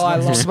car that's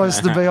not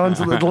supposed to be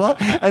onto the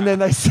lot. And then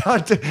they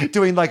start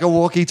doing like a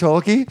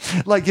walkie-talkie,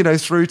 like,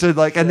 through to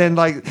like, and then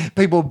like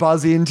people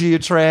buzz into your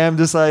tram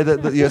to say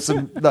that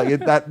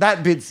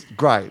that bit's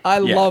great. I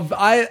love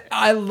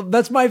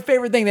that's my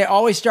favorite thing. They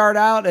always start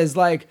out as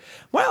like,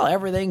 well,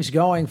 everything's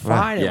going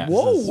fine. Right. And,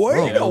 whoa,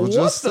 wait,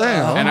 what the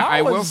hell? And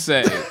I will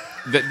say...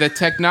 The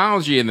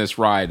technology in this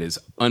ride is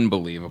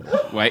unbelievable.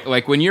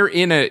 Like when you're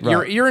in a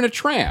you're in a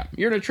tram.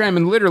 You're in a tram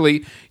and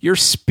literally you're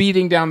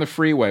speeding down the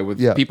freeway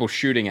with people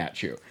shooting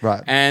at you.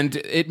 Right. And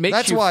it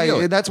makes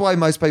that's why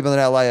most people in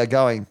LA are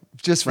going.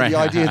 Just for the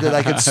idea that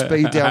they could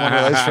speed down one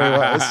of those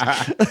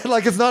freeways.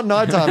 Like, it's not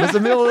nighttime, it's the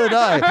middle of the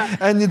day,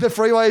 and the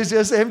freeway is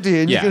just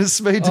empty, and you can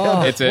speed down.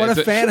 What a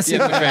fantasy.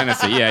 It's a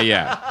fantasy,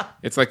 yeah.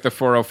 It's like the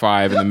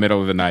 405 in the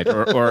middle of the night,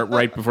 or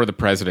right before the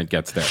president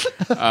gets there.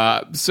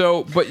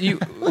 But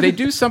they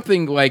do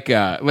something like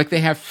they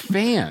have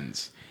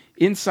fans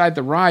inside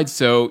the ride,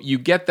 so you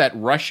get that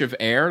rush of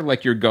air,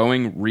 like you're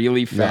going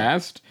really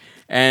fast.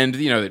 And,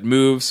 it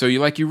moves. So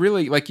you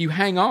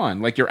hang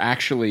on, like you're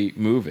actually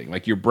moving.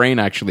 Like your brain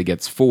actually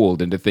gets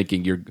fooled into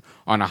thinking you're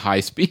on a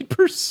high-speed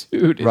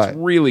pursuit. It's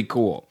really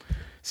cool.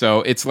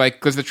 So it's like,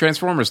 because the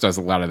Transformers does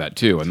a lot of that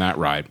too, in that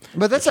ride.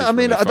 But that's, I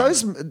mean, are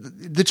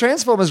the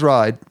Transformers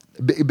ride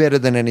better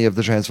than any of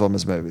the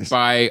Transformers movies?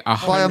 By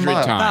 100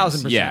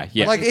 times. 1,000%.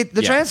 Yeah. Like,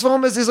 the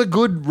Transformers is a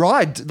good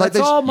ride. Like, that's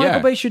all Michael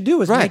Bay should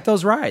do is make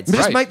those rides.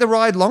 Just make the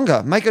ride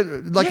longer. Make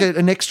it like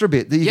an extra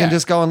bit that you can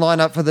just go and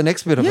line up for the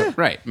next bit of it.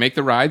 Right. Make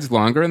the rides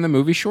longer and the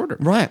movie shorter.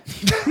 Right.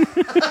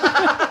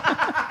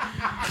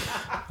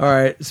 All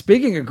right.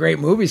 Speaking of great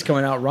movies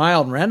coming out,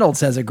 Ryan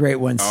Reynolds has a great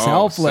one.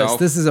 Selfless.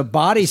 This is a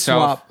body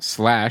swap.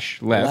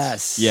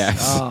 /less.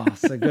 Yes. Oh,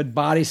 it's a good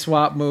body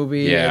swap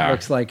movie. Yeah. It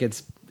looks like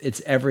it's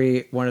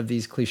every one of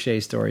these cliche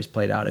stories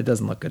played out. It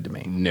doesn't look good to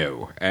me.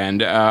 No.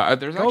 And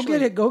there's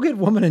Go get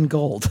Woman in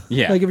Gold.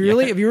 Yeah. Like if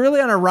you're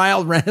really on a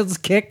Ryan Reynolds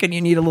kick and you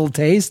need a little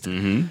taste,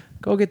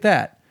 go get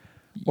that.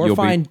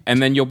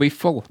 And then you'll be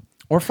full.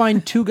 Or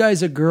find Two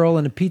Guys, a Girl,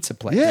 and a Pizza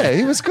Place. Yeah,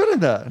 he was good at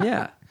that.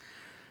 Yeah.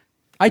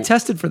 I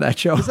tested for that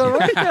show. Is that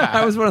right? Yeah,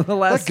 I was one of the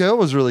last. That girl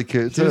was really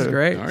cute too. She was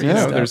great.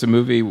 There's a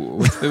movie.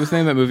 What's the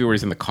name of that movie where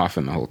he's in the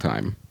coffin the whole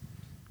time?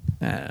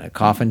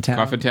 Coffin Town.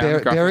 Coffin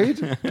Town.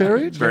 Buried? No,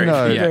 Buried.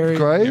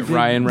 grave. Yeah,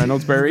 Ryan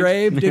Reynolds buried.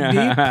 Grave, dig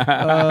deep.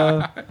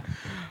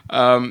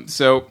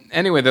 So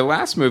anyway, the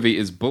last movie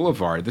is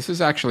Boulevard. This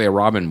is actually a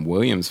Robin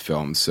Williams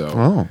film.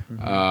 So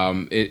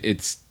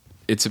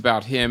it's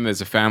about him as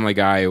a family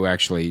guy who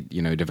actually,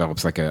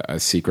 develops like a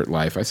secret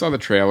life. I saw the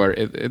trailer.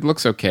 It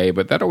looks okay,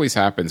 but that always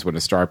happens when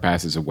a star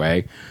passes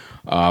away.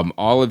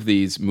 All of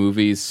these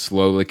movies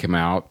slowly come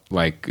out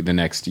like the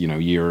next,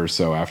 year or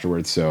so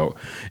afterwards. So,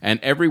 and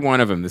every one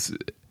of them,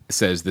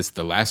 says this is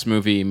the last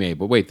movie he made.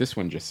 But wait, this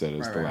one just said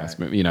it's the last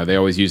movie. You know, they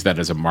always use that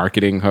as a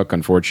marketing hook,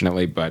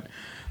 unfortunately. But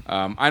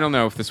I don't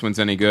know if this one's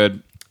any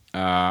good.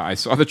 I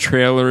saw the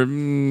trailer.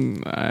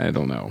 I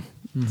don't know.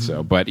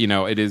 So, but you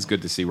know, it is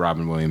good to see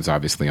Robin Williams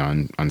obviously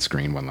on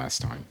screen one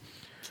last time.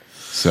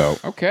 So,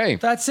 okay.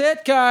 That's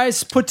it,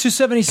 guys. Put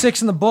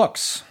 276 in the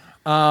books.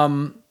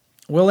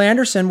 Wil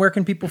Anderson, where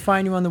can people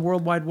find you on the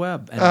World Wide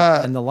Web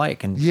and the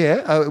like? And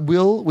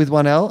Wil with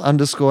 1L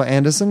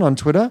 _Anderson on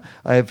Twitter.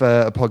 I have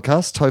a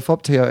podcast,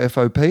 TOFOP,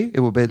 TOFOP.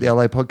 It will be at the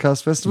LA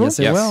Podcast Festival. Yes,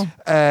 it will.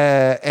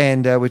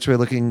 And which we're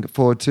looking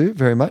forward to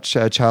very much.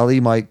 Charlie,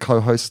 my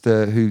co-host,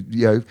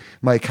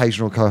 my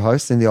occasional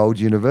co-host in the old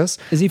universe.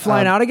 Is he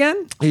flying out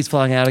again? He's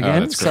flying out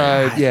again. That's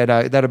great.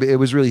 So it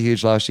was really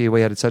huge last year.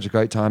 We had such a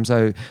great time.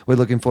 So we're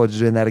looking forward to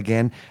doing that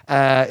again.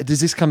 Does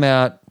this come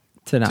out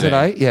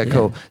today? Yeah,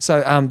 cool.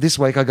 So this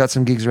week I got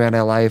some gigs around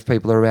LA. If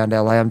people are around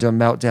LA, I'm doing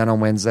Meltdown on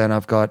Wednesday, and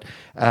I've got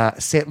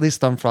set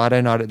list on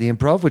Friday night at the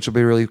Improv, which will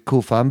be really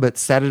cool fun. But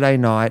Saturday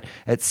night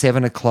at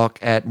 7 o'clock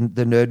at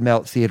the Nerd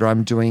Melt Theatre,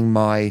 I'm doing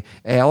my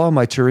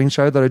touring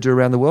show that I do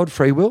around the world,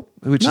 Free Will,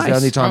 which is the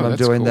only time I'm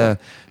doing the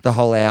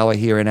whole hour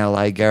here in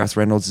LA. Gareth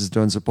Reynolds is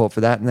doing support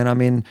for that, and then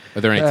I'm in.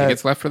 Are there any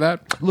tickets left for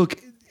that? Look.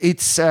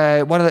 It's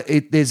one of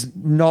there's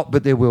not,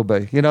 but there will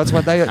be. You know, it's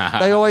what they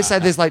always say.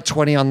 There's like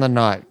 20 on the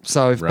night,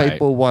 so if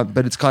people want,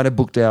 but it's kind of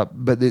booked out.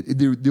 But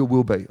there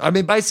will be. I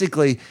mean,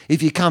 basically,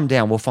 if you come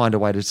down, we'll find a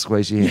way to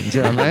squeeze you in. Do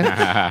you know what I mean?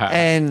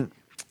 And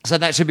so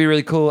that should be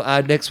really cool.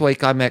 Next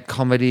week, I'm at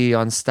Comedy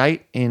on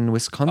State in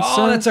Wisconsin.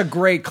 Oh, that's a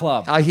great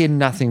club. I hear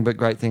nothing but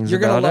great things about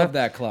it. You're going to love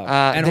that club.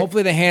 And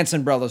hopefully the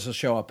Hanson brothers will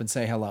show up and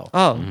say hello.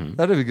 Oh,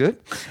 that'd be good.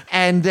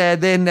 And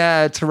then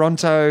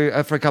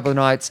Toronto for a couple of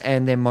nights,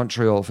 and then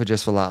Montreal for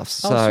Just for Laughs.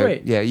 So,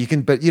 sweet. Yeah, you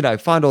can, but,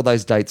 find all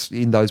those dates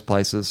in those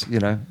places,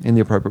 in the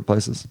appropriate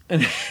places. In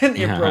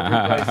the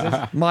appropriate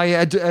places. My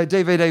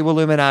DVD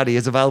Illuminati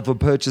is available for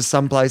purchase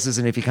some places,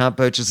 and if you can't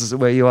purchase it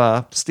where you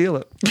are, steal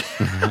it.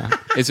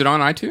 Is it on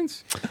iTunes?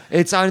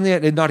 It's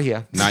only not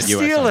here. Not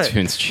Steal US it.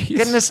 iTunes.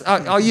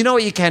 Jeez. You know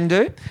what you can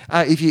do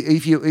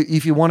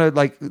if you want to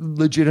like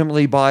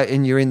legitimately buy it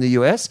and you're in the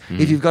US.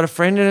 If you've got a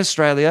friend in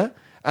Australia,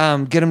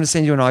 get them to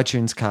send you an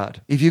iTunes card.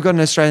 If you've got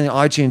an Australian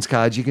iTunes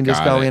card, you can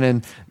just go in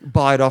and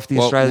buy it off the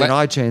Australian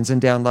iTunes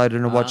and download it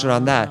and watch it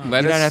on that. You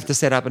don't have to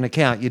set up an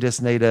account. You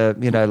just need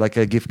like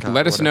a gift card.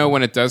 Let us know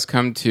when it does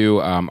come to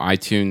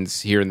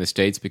iTunes here in the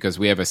States, because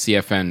we have a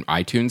CFN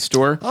iTunes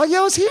store. Oh yeah,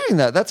 I was hearing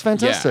that. That's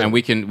fantastic. Yeah, and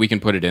we can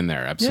put it in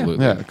there.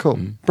 Absolutely. Yeah, cool.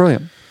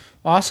 Brilliant.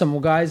 Awesome. Well,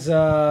 guys,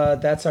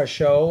 that's our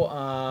show.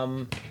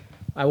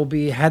 I will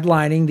be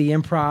headlining the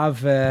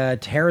Improv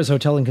at Harrah's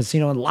Hotel and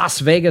Casino in Las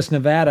Vegas,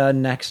 Nevada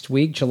next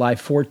week, July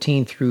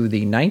 14th through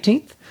the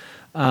 19th.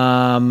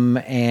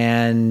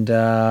 And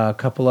a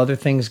couple other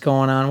things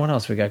going on. What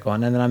else we got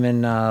going on? And then I'm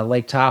in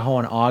Lake Tahoe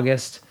in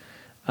August.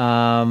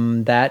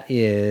 That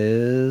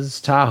is,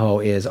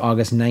 Tahoe is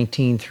August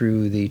 19th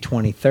through the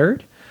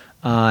 23rd.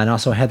 And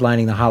also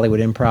headlining the Hollywood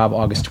Improv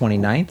August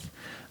 29th.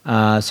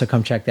 So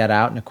come check that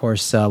out. And, of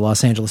course,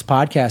 Los Angeles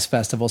Podcast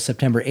Festival,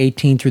 September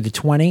 18th through the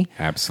 20th.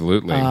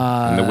 Absolutely.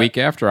 And the week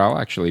after, I'll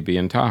actually be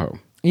in Tahoe.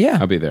 Yeah.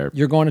 I'll be there.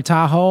 You're going to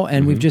Tahoe,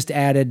 and we've just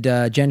added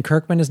Jen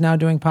Kirkman is now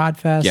doing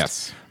Podfest.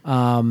 Yes.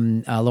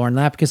 Lauren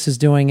Lapkus is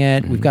doing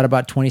it. We've got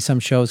about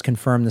 20-some shows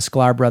confirmed. The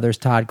Sklar Brothers,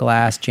 Todd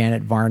Glass,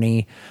 Janet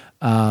Varney,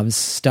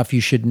 Stuff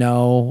You Should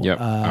Know. Yep.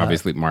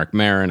 Obviously, Mark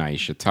Maron,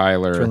 Aisha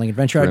Tyler. Thrilling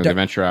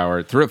Adventure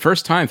Hour.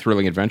 First time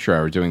Thrilling Adventure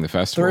Hour doing the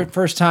festival.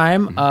 First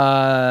time.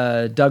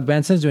 Doug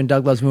Benson's doing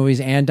Doug Loves Movies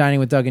and Dining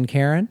with Doug and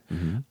Karen.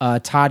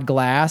 Todd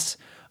Glass.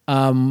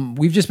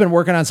 We've just been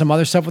working on some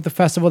other stuff with the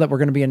festival that we're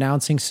going to be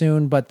announcing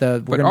soon, but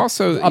we're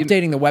also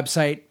updating the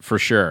website. For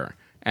sure.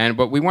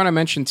 But we want to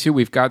mention, too,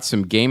 we've got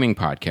some gaming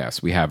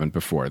podcasts we haven't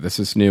before. This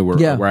is new.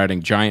 We're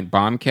adding Giant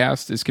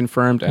Bombcast is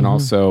confirmed, and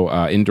also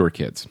Indoor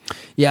Kids.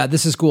 Yeah,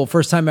 this is cool.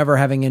 First time ever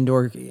having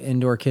indoor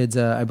kids,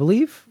 I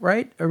believe,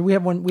 right? Or we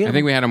have one. I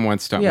think we had them one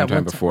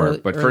time before,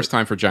 but first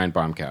time for Giant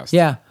Bombcast.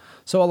 Yeah.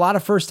 So a lot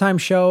of first-time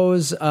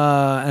shows,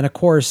 and of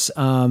course,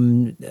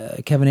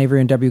 Kevin Avery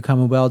and W.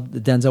 Commonweal,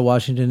 Denzel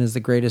Washington is the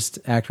greatest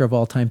actor of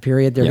all time,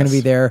 period. They're going to be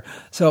there.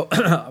 So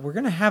we're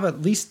going to have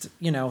at least,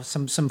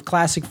 some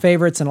classic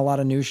favorites and a lot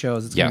of new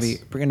shows. It's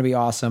going to be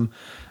awesome.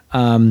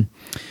 And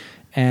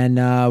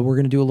we're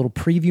going to do a little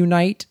preview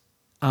night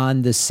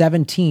on the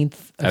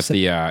 17th. At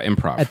the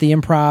Improv. At the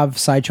Improv.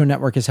 Sideshow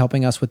Network is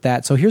helping us with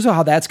that. So here's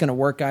how that's going to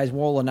work, guys.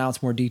 We'll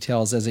announce more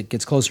details as it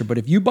gets closer. But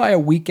if you buy a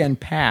weekend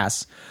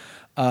pass,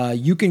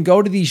 you can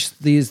go to these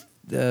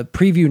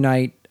preview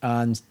night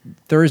on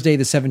Thursday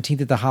the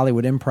 17th at the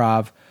Hollywood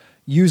Improv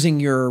using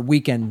your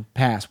weekend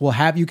pass.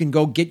 You can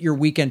go get your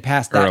weekend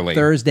pass that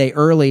Thursday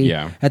early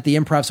at the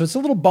Improv. So it's a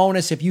little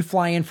bonus if you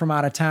fly in from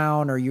out of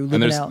town or you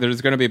live in there's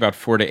going to be about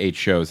 4 to 8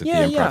 shows at the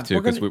Improv too,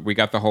 because we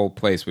got the whole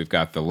place. We've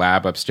got the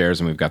lab upstairs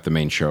and we've got the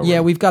main show. Yeah,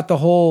 we've got the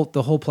whole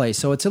place.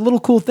 So it's a little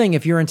cool thing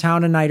if you're in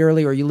town a night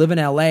early or you live in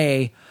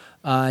LA.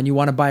 And you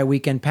want to buy a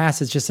weekend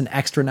pass, it's just an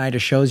extra night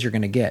of shows you're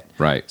going to get.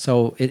 Right.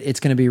 So it's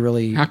going to be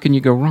really... How can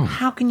you go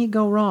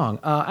wrong?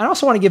 I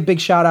also want to give a big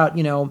shout out,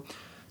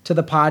 to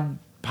the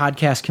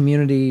podcast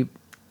community.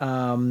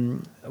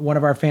 One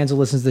of our fans who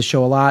listens to the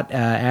show a lot,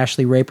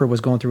 Ashley Raper,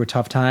 was going through a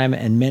tough time,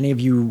 and many of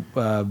you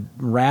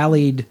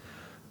rallied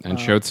and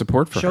showed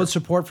support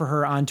for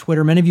her on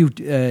Twitter. Many of you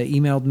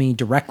emailed me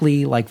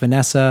directly, like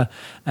Vanessa.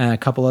 A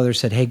couple others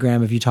said, "Hey,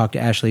 Graham, have you talked to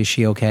Ashley? Is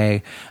she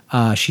okay?"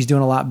 She's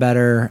doing a lot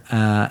better,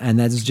 and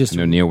that's just. I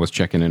know Neil was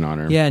checking in on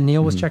her. Yeah,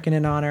 Neil was checking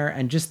in on her,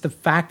 and just the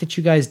fact that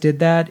you guys did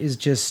that is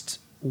just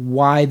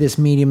why this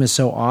medium is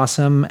so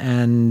awesome.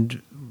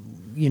 And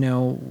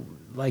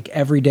like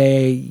every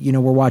day,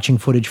 we're watching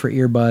footage for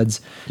earbuds.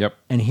 Yep.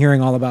 And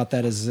hearing all about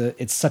that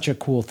it's such a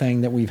cool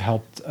thing that we've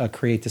helped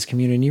create this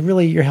community. And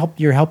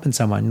you're helping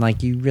someone.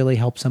 Like you really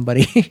help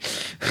somebody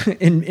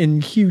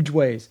in huge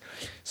ways.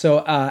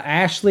 So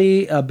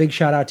Ashley, a big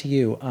shout out to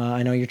you.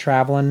 I know you're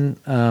traveling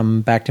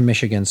back to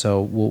Michigan,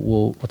 so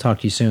we'll talk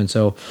to you soon.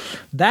 So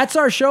that's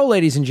our show,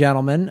 ladies and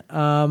gentlemen.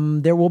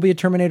 There will be a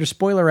Terminator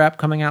spoiler app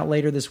coming out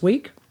later this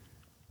week.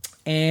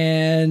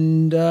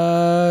 And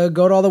go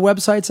to all the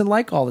websites and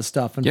like all the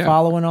stuff and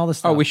follow and all the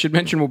stuff. Oh, we should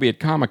mention we'll be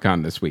at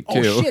Comic-Con this week,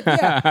 too. Oh, shit,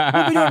 yeah.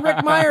 We'll be doing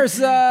Rick Meyer's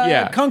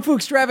Kung Fu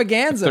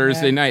Extravaganza.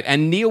 Thursday night.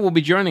 And Neil will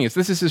be joining us.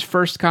 This is his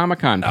first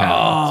Comic-Con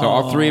panel. So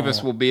all three of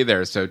us will be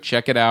there. So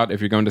check it out.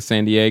 If you're going to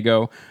San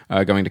Diego,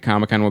 going to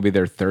Comic-Con, we'll be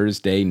there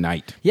Thursday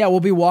night. Yeah, we'll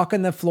be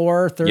walking the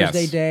floor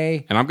Thursday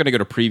day. And I'm going to go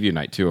to preview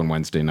night, too, on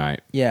Wednesday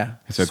night. Yeah.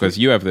 So because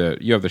you have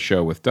the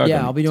show with Doug.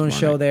 Yeah, I'll be doing a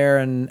show there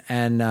and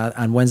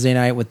on Wednesday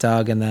night with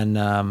Doug, and then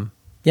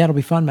it'll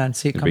be fun, man.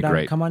 It'll be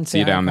great. Come on, see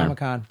you down there.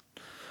 Comic-Con.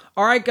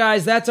 All right,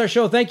 guys, that's our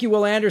show. Thank you,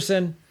 Wil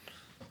Anderson.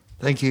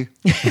 Thank you.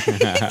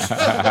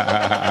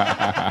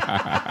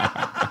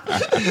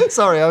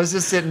 Sorry, I was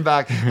just sitting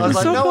back. I was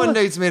like, no one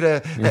needs me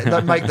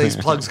to make these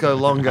plugs go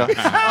longer.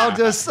 I'll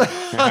just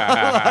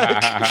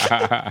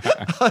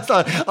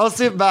I'll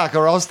sit back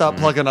or I'll start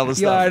plugging other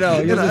stuff. Yeah, I know.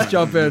 You'll just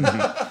jump in.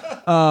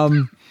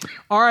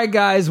 All right,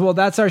 guys. Well,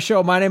 that's our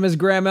show. My name is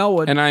Graham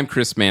Elwood. And I'm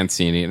Chris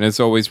Mancini. And as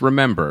always,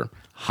 remember,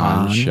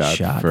 Han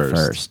shot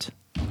first.